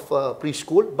 years of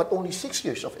preschool but only 6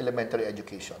 years of elementary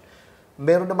education.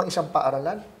 Meron namang isang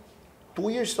paaralan,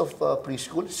 2 years of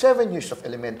preschool, 7 years of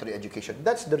elementary education.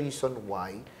 That's the reason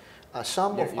why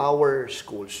some of our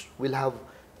schools will have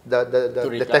the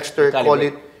texter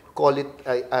call it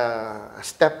a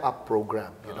step-up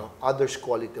program. You know, others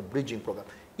call it a bridging program.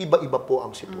 Iba-iba po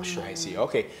ang sitwasyon. I see.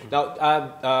 Okay. Now,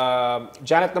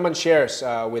 Janet naman shares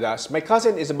with us, my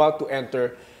cousin is about to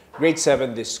enter grade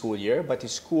 7 this school year, but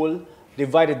his school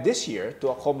divided this year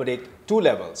to accommodate 2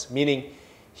 levels, meaning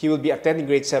he will be attending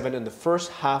grade 7 in the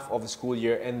first half of the school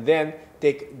year and then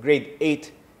take grade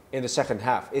 8 in the second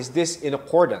half. Is this in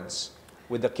accordance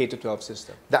with the K-12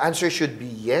 system? The answer should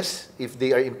be yes, if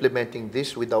they are implementing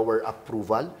this with our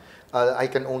approval. I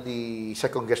can only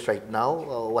second guess right now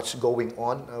what's going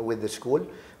on with the school.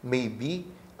 Maybe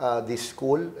this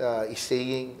school is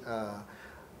saying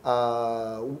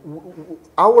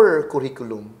our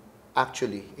curriculum,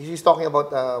 actually, he's talking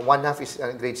about one half is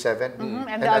grade 7 and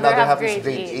and the another other half is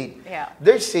grade 8. Yeah.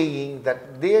 They're saying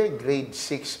that their grade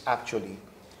 6 actually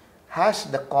has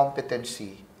the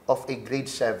competency of a grade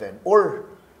 7 or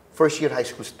first year high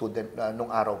school student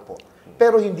nung araw po.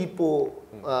 Pero hindi po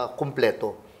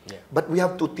kumpleto. But we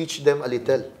have to teach them a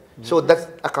little. So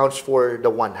that accounts for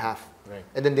the one half. Right.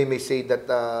 And then they may say that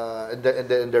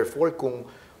and therefore kung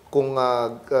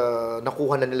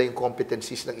nakuha na nila yung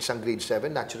competencies ng isang grade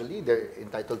 7, naturally, they're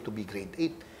entitled to be grade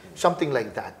 8. Something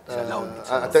like that.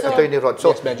 Attorney Rod.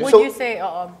 So, yes, Benjo. Would you say,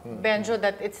 Benjo,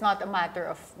 that it's not a matter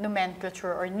of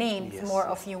nomenclature or names, more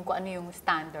of yung kung ano yung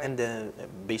standard? And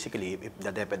basically, if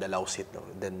the DepEd allows it,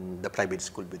 then the private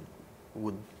school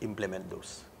would implement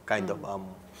those kind of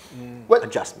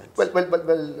adjustments. Well,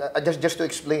 just to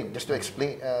explain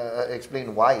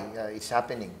why it's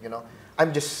happening. You know,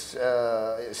 I'm just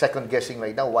second guessing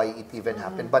right now why it even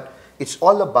happened. But it's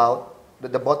all about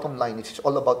the bottom line. It's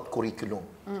all about curriculum.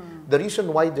 The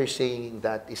reason why they're saying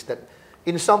that is that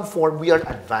in some form we are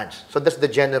advanced. So that's the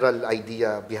general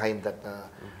idea behind that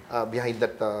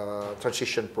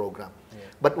transition program.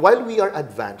 But while we are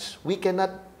advanced, we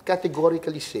cannot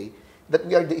categorically say that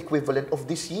we are the equivalent of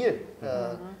this year.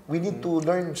 We need to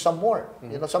learn some more,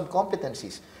 you know, some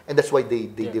competencies. And that's why they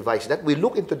devised that. We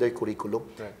look into their curriculum.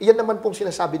 Iyan naman pong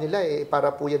sinasabi nila,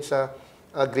 para po yan sa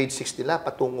grade 6 nila,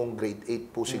 patungong grade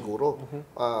 8 po siguro,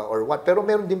 or what. Pero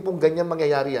meron din pong ganyan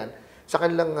mangyayari yan sa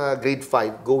kanilang grade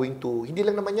 5 going to, hindi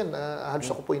lang naman yan, halos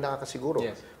ako po yung nakakasiguro,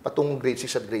 patungong grade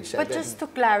 6 at grade 7. But just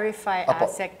to clarify,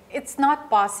 Asek, it's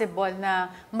not possible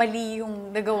na mali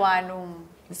yung nagawa nung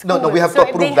school. No, we have to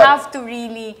approve that. They have to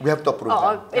really... We have to approve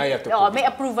that. May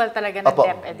approval talaga ng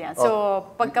DepEd yan.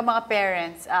 So, pagka mga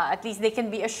parents, at least they can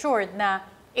be assured na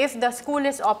if the school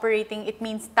is operating, it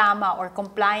means tama or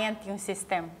compliant yung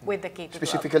system with the K-12.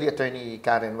 Specifically, Attorney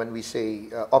Karen, when we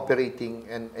say operating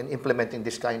and implementing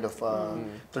this kind of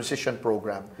transition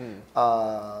program,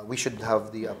 we should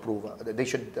have the approval. They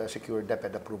should secure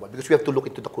DepEd approval because we have to look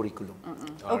into the curriculum.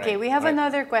 Okay, we have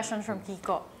another question from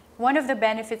Kiko. One of the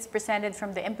benefits presented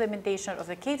from the implementation of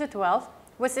the K-12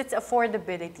 was its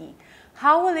affordability.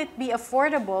 How will it be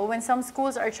affordable when some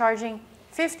schools are charging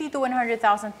 50 to 100,000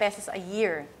 pesos a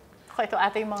year? Ito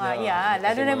ating mga, lalo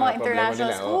kasi na yung mga mga problema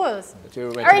international nila, schools. That you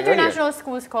were Are mentioning international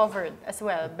schools covered as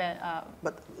well,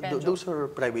 But Benjo? those are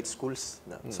private schools,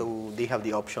 no? So they have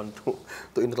the option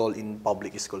to enroll in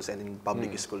public schools, and in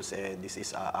public schools, this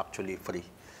is actually free.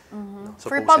 No?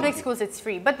 For public Supposedly. schools, it's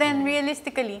free. But then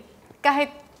realistically,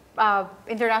 kahit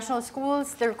international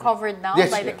schools, they're covered now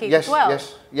by the K-12.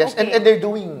 Yes. Okay. And they're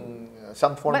doing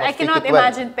some form But of I cannot K-12.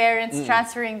 imagine parents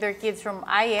transferring their kids from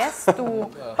IS to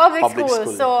public Public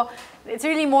schools. school. So it's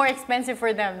really more expensive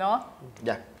for them, no?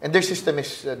 Yeah, and their system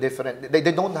is different.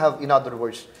 They don't have, in other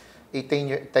words, a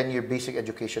 10-year basic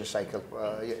education cycle.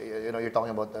 You're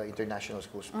talking about international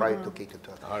schools prior to K-12.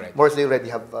 All right. More, they already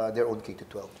have their own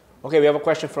K-12. Okay, we have a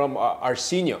question from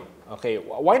Arsenio. Okay,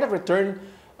 why not return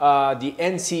the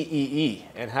NCEE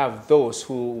and have those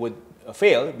who would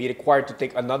fail be required to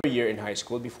take another year in high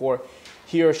school before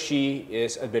he or she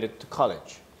is admitted to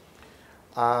college?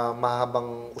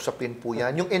 Mahabang usapin po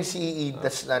yan. Yung NCEE,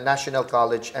 that's the National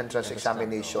College Entrance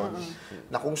Examination,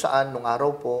 na kung saan nung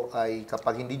araw po ay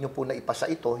kapag hindi nyo po naipasa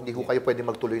ito, hindi ko kayo pwede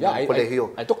magtuloy ng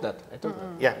kolehiyo. I took that.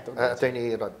 Yeah,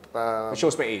 Attorney Rod. It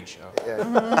shows my age.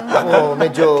 Ako,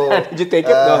 medyo... Did you take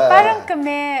it? No. Parang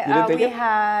kami, You didn't take we it?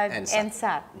 had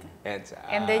NSAT. NSAT.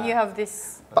 And then you have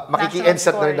this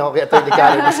Makiki-NSAT na rin ako national kay Attorney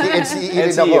Karen. Maski NCEE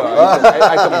rin ako.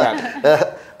 I took that.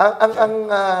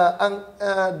 Ang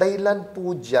dahilan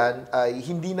po dyan ay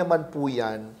hindi naman po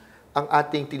yan ang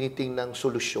ating tinitingnang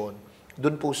solusyon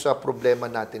dun po sa problema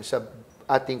natin sa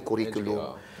ating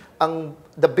curriculum.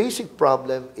 The basic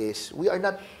problem is we are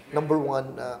not, number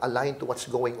one, aligned to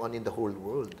what's going on in the whole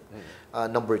world.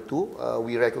 Number two,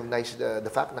 we recognize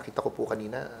the fact, nakita ko po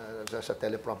kanina sa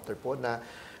teleprompter po, na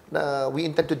we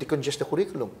intend to decongest the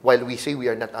curriculum. While we say we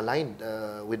are not aligned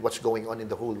with what's going on in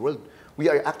the whole world, we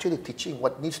are actually teaching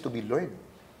what needs to be learned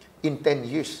in 10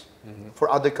 years. For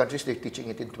other countries, they're teaching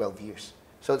it in 12 years.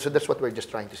 So that's what we're just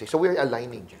trying to say. So we're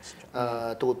aligning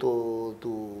to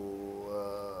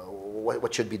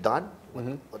what should be done,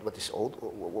 what is old,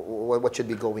 what should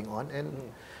be going on,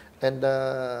 and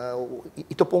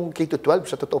ito pong K-12,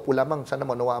 sa totoo po lamang, sana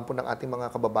manawaan po ng ating mga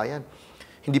kababayan.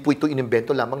 Hindi po ito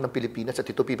inimbento lamang ng Pilipinas at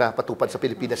ito pinapatupad sa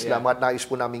Pilipinas lamang at nais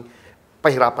po namin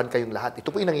pahirapan kayong lahat.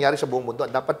 Ito po yung nangyayari sa buong mundo at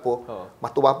dapat po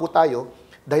matuwa po tayo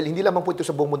dahil hindi lamang po ito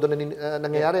sa buong mundo na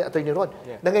nangyayari, Attorney Rod.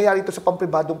 Nangyayari ito sa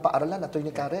pampribadong paaralan,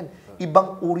 Attorney Karen.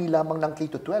 Ibang uri lamang ng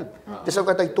K-12. Just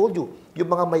like what I told you,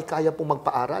 yung mga may kaya pong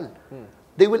magpaaral,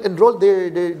 they will enroll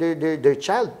their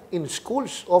child in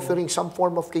schools offering some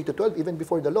form of K-12 even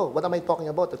before the law. What am I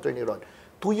talking about, Attorney Rod?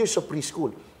 2 years of preschool,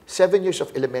 7 years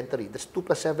of elementary, that's 2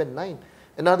 plus 7,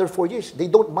 9. Another 4 years, they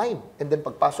don't mind. And then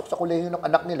pagpasok sa kolehiyo ng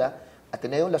anak nila,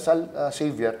 Ateneo Lasal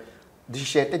Xavier,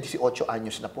 17, 18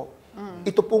 anyos na po.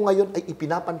 Ito po ngayon ay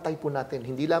ipinapantay po natin,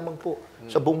 hindi lamang po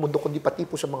sa buong mundo, kundi pati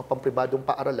po sa mga pampribadong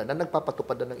paaralan na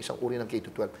nagpapatupad na ng isang uri ng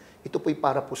K-12. Ito po ay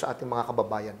para po sa ating mga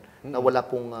kababayan na wala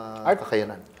pong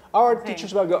kakayanan. Our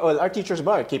teachers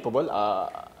are capable,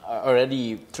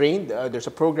 already trained. There's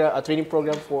a training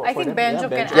program for I think them. Benjo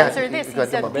can Benjo. answer this.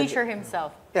 He's a teacher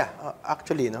himself. Yeah,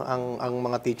 actually, no, ang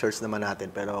mga teachers naman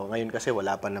natin, pero ngayon kasi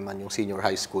wala pa naman yung senior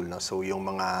high school, no, so yung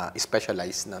mga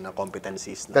specialized na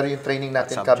competencies. No, pero yung training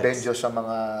natin ka, Benjo, sa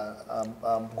mga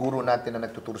guro natin na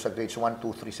nagtuturo sa grades 1,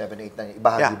 2, 3, 7, 8, 9,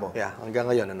 ibahagi mo. Yeah,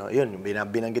 hanggang ngayon, ano, yun,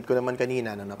 binanggit ko naman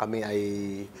kanina, no, na kami ay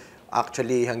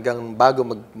actually hanggang bago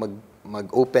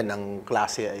mag-open ang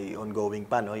klase ay ongoing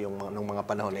pa, no, yung nung mga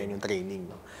panahon na yun, yung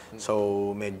training, no.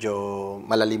 So medyo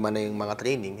malaliman na yung mga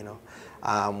training, you know.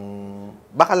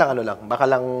 Baka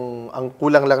lang ang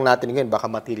kulang lang natin ngayon, baka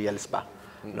materials pa,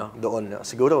 no, doon.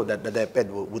 Siguro that the DepEd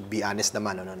would be honest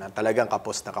naman, ano, na talagang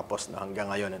kapos na hanggang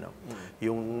ngayon, ano.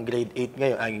 Yung grade 8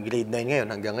 ngayon, grade 9 ngayon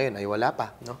hanggang ngayon ay wala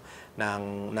pa, no,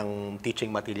 ng teaching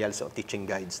materials o teaching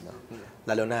guides, no.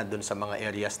 Lalo na doon sa mga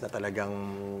areas na talagang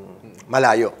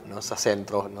malayo, no, sa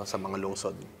sentro, no, sa mga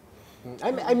lungsod.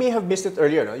 I may have missed it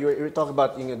earlier, no. You were talking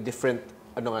about different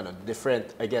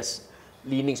I guess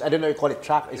leanings. I don't know, you call it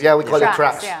track? Yeah, we call it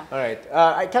tracks. Yeah. All right.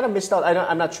 I kind of missed out.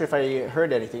 I'm not sure if I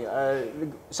heard anything.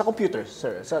 Sa computers,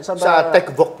 sir. Sa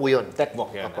TechVoc po yun.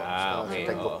 TechVoc yan. Okay.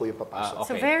 TechVoc po yung papasok.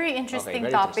 So very interesting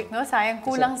topic, no? Sayang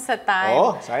kulang sa Oo,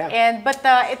 time. sayang. But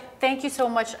thank you so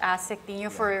much, ASEC Tino,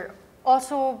 for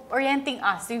also orienting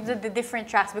us into the different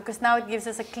tracks because now it gives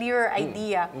us a clearer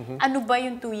idea. Ano ba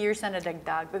yung 2 years na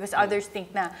nadagdag? Because others think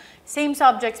na same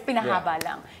subjects, pinahaba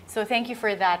lang. So thank you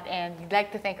for that, and we'd like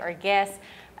to thank our guests,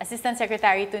 Assistant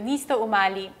Secretary Tonisto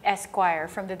Umali, Esquire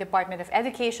from the Department of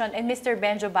Education, and Mr.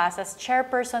 Benjo Basas,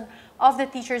 Chairperson of the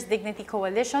Teachers Dignity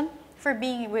Coalition, for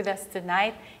being with us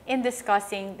tonight in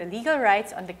discussing the legal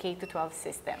rights on the K-12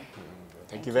 system.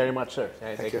 Thank you very much, sir.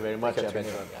 Thank you very much,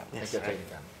 Benjo. Thank you.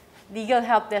 Legal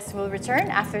Help Desk will return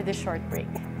after this short break.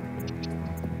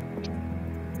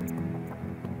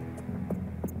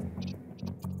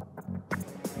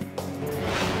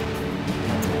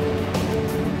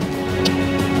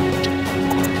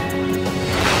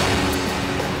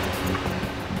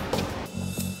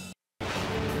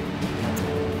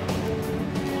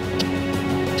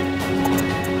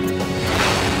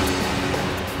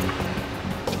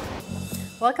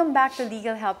 Welcome back to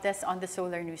Legal Help Desk on the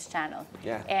Solar News Channel.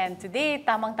 Yeah. And today,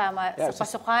 tamang-tama Yeah, sa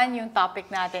pasukan yung topic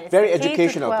natin. It's Very the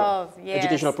educational, K-12. Yes.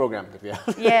 educational program that we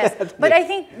have. Yes, but I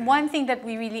think one thing that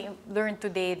we really learned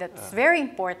today that's very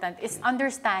important is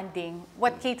understanding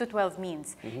what K-12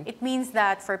 means. It means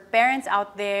that for parents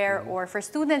out there or for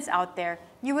students out there,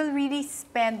 you will really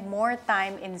spend more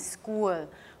time in school.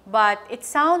 But it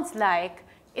sounds like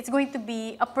it's going to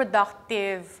be a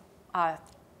productive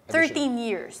 13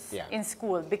 years in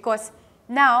school, because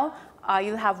now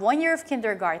you'll have 1 year of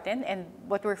kindergarten and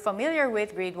what we're familiar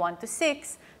with, grade 1 to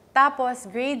 6, tapos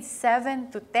grades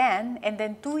 7 to 10, and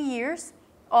then 2 years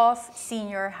of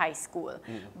senior high school.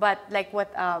 But like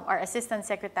what our Assistant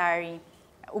Secretary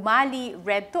Umali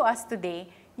read to us today,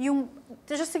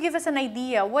 just to give us an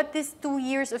idea what this 2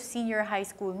 years of senior high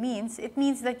school means, it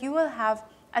means that you will have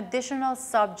additional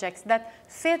subjects that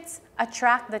fits a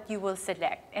track that you will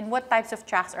select. And what types of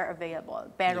tracks are available?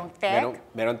 Merong tech.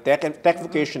 Meron tech and tech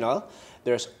vocational.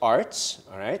 There's arts,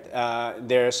 all right?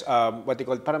 There's what they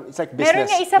call, parang it's like business. Meron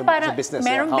nga isa parang, business,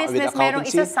 merong with business, merong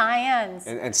isa accountancy science.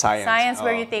 and science. Science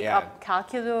where you take up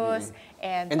calculus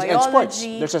and biology. Sports.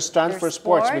 There's a strand for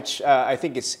sports, which I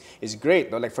think is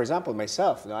great. No? Like for example,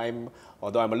 myself,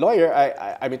 although I'm a lawyer,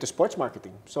 I'm into sports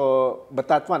marketing. So, but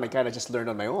that one I kind of just learned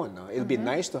on my own. No? It'll be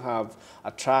nice to have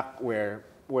a track where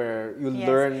you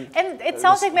learn. And it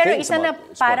sounds like meron isa na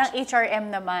sports. parang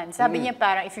HRM naman. Sabi niya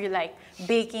parang if you like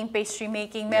baking, pastry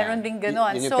making, meron din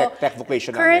ganon. So tech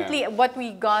vocational, currently, what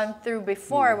we gone through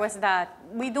before was that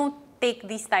we don't take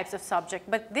these types of subject.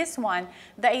 But this one,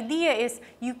 the idea is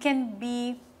you can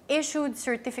be issued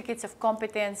certificates of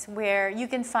competence where you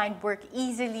can find work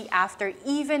easily after,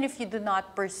 even if you do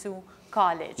not pursue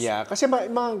college. Yeah, kasi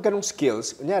mga ganong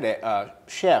skills, kunyari,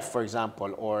 chef, for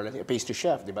example, or let's say, pastry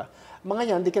chef, di ba? Mga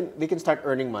yan, they can start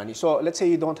earning money. So let's say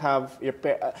you don't have your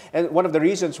and one of the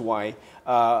reasons why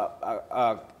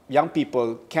young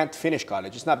people can't finish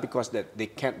college, it's not because that they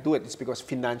can't do it, it's because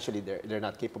financially they're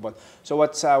not capable. So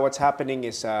what's happening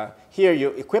is here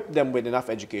you equip them with enough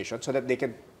education so that they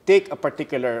can take a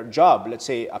particular job, let's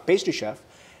say a pastry chef,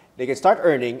 they can start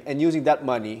earning and using that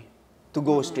money to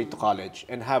go straight to college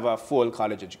and have a full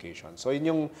college education. So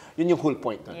yun yung whole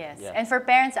point. Yes, yeah. And for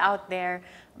parents out there,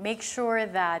 make sure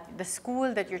that the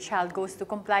school that your child goes to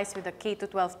complies with the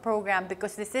K-12 program,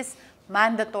 because this is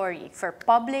mandatory for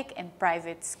public and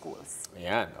private schools.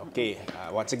 Yeah, okay.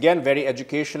 Once again, very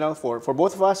educational for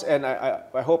both of us, and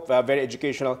I hope very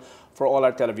educational for all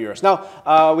our televiewers.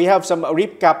 Now, we have some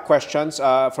recap questions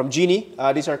from Jeannie.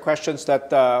 These are questions that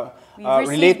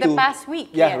relate to the past week.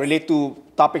 Yeah, yes. relate to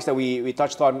topics that we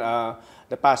touched on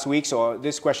the past week. So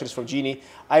this question is from Jeannie.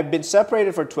 I've been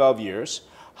separated for 12 years.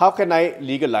 How can I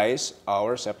legalize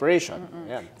our separation?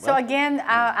 Yeah, well, so again,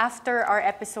 after our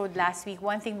episode last week,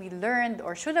 one thing we learned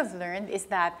or should have learned is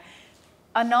that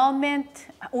annulment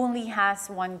only has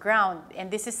one ground, and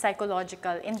this is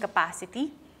psychological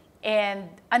incapacity. And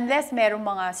unless merong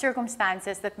mga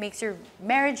circumstances that makes your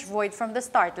marriage void from the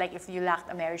start, like if you lacked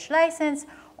a marriage license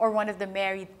or one of the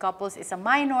married couples is a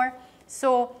minor.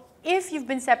 So if you've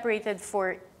been separated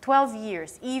for 12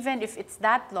 years, even if it's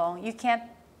that long, you can't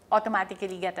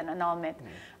automatically get an annulment.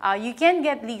 You can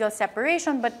get legal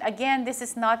separation, but again, this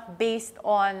is not based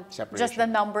on just the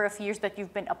number of years that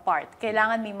you've been apart.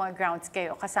 Kailangan may mga grounds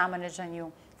kayo. Kasama na dyan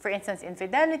yung, for instance,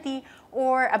 infidelity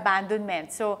or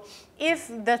abandonment. So if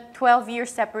the 12-year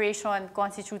separation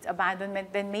constitutes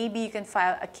abandonment, then maybe you can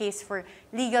file a case for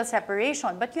legal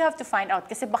separation. But you have to find out,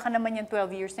 kasi baka naman yung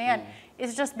 12 years na yan.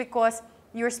 It's just because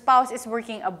your spouse is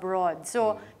working abroad.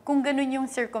 So kung ganun yung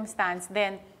circumstance,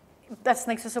 then that's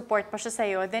nagsusupport pa siya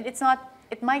sa'yo, then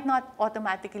it might not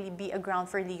automatically be a ground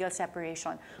for legal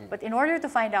separation. But in order to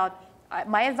find out,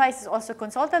 my advice is also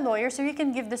consult a lawyer so you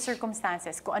can give the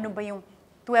circumstances. Kung ano ba yung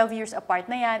 12 years apart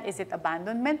na yan, is it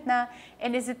abandonment na,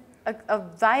 and is it a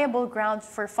viable ground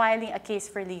for filing a case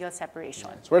for legal separation?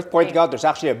 It's worth pointing out there's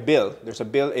actually a bill. There's a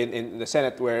bill in the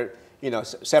Senate where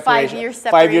separation,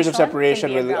 5 years of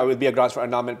separation will be a grounds for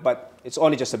annulment, but it's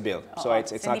only just a bill. So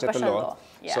it's not just a law.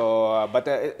 Yeah. So, but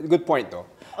good point though.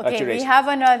 Okay, we have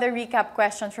another recap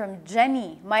question from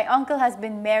Jenny. My uncle has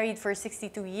been married for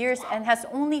 62 years and has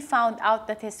only found out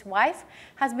that his wife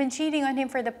has been cheating on him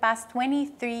for the past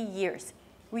 23 years.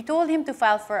 We told him to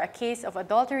file for a case of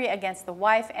adultery against the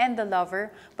wife and the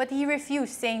lover, but he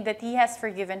refused, saying that he has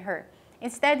forgiven her.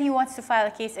 Instead, he wants to file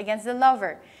a case against the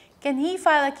lover. Can he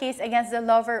file a case against the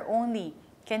lover only?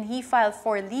 Can he file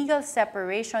for legal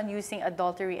separation using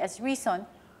adultery as reason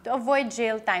to avoid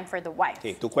jail time for the wife?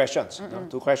 Okay, two questions. No?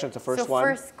 Two questions. The first one.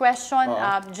 First question,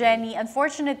 Jenny,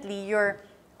 unfortunately, your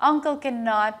uncle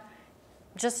cannot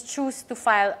just choose to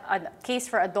file a case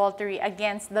for adultery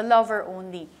against the lover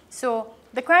only. So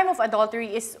the crime of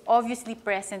adultery is obviously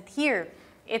present here.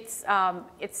 It's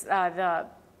the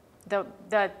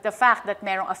fact that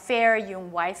merong affair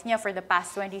yung wife niya for the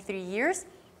past 23 years.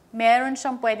 Meron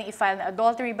siyang pwedeng i-file na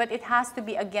adultery, but it has to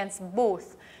be against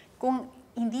both. Kung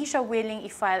hindi siya willing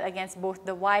i-file against both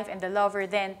the wife and the lover,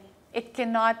 then it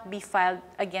cannot be filed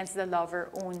against the lover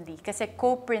only. Kasi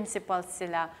co-principals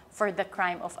sila for the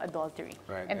crime of adultery.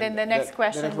 Right. And then the next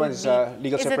question is would be,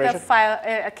 legal is separation?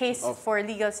 it a case for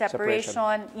legal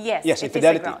separation? Yes, Yes, it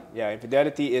infidelity. is a ground. Yeah,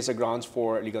 infidelity is a grounds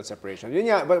for legal separation.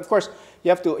 Yeah, but of course,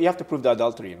 you have to prove the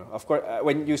adultery. You know? Of course,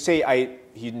 when you say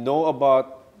you know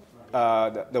about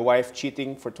the wife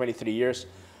cheating for 23 years,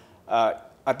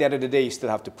 at the end of the day, you still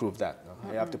have to prove that. No?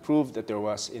 You have to prove that there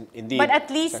was indeed. But at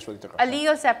least sexual intercourse. a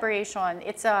legal separation,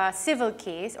 it's a civil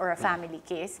case or a family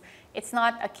case. It's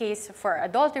not a case for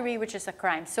adultery, which is a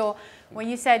crime. So when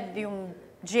you said yung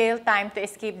jail time, to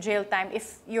escape jail time,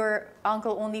 if your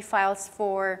uncle only files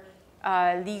for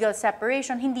legal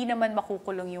separation, hindi naman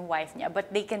makukulong yung wife niya.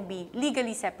 But they can be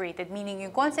legally separated, meaning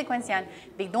yung consequence yan,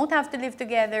 they don't have to live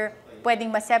together,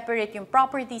 pwedeng ma-separate yung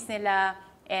properties nila,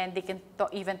 and they can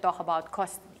even talk about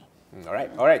custody. All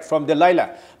right. From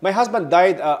Delilah. My husband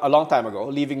died a long time ago,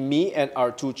 leaving me and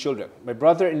our 2 children. My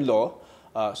brother-in-law,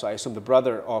 so I assume the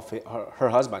brother of her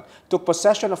husband, took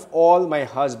possession of all my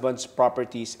husband's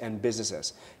properties and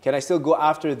businesses. Can I still go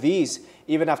after these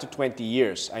even after 20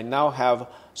 years? I now have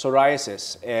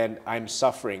psoriasis and I'm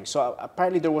suffering. So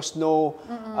apparently there was no,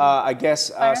 I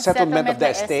guess, settlement of the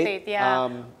estate. Yeah.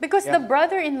 Because the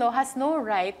brother-in-law has no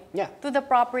right to the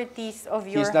properties of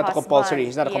your husband.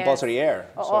 He's not a compulsory heir.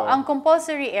 Oo, ang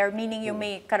compulsory heir, meaning yung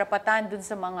may karapatan dun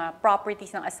sa mga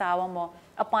properties ng asawa mo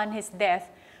upon his death,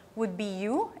 would be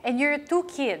you and your 2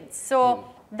 kids. So,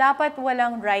 dapat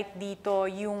walang right dito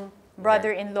yung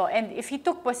brother-in-law. And if he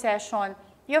took possession,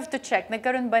 you have to check,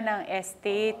 nagkaroon ba ng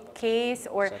estate case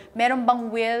or meron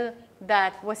bang will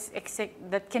that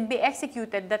can be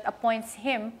executed that appoints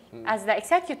him as the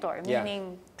executor,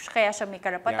 meaning kaya siya may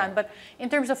karapatan. But in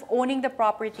terms of owning the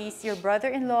properties, your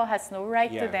brother-in-law has no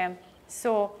right to them.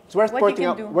 So, it's worth pointing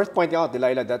out,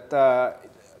 Delilah, that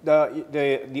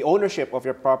the ownership of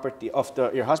your property,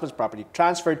 your husband's property,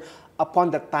 transferred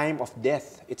upon the time of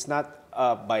death. It's not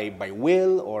by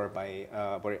will or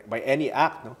by any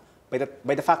act. No,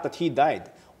 by the fact that he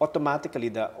died, automatically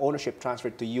the ownership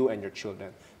transferred to you and your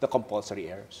children, the compulsory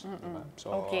heirs.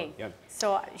 So,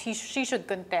 so she should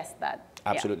contest that.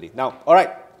 Absolutely. Now, all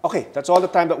right. Okay, that's all the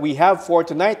time that we have for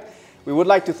tonight. We would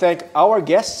like to thank our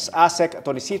guests, ASEC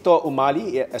Tonicito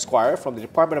Umali, Esquire from the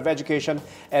Department of Education,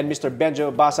 and Mr.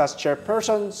 Benjo Basas,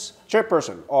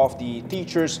 Chairperson of the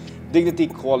Teachers Dignity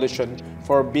Coalition,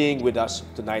 for being with us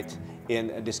tonight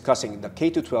in discussing the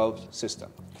K-12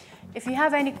 system. If you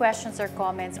have any questions or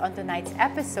comments on tonight's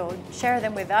episode, share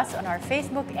them with us on our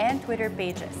Facebook and Twitter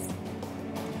pages.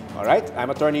 All right, I'm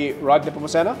Attorney Rod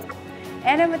Nepomuceno.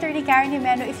 And I'm Attorney Karen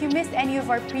Jimeno. If you missed any of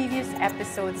our previous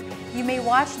episodes, you may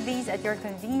watch these at your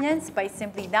convenience by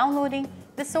simply downloading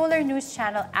the Solar News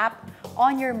Channel app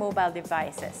on your mobile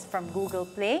devices from Google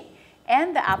Play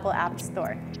and the Apple App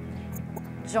Store.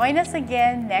 Join us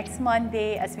again next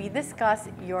Monday as we discuss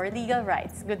your legal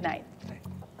rights. Good night.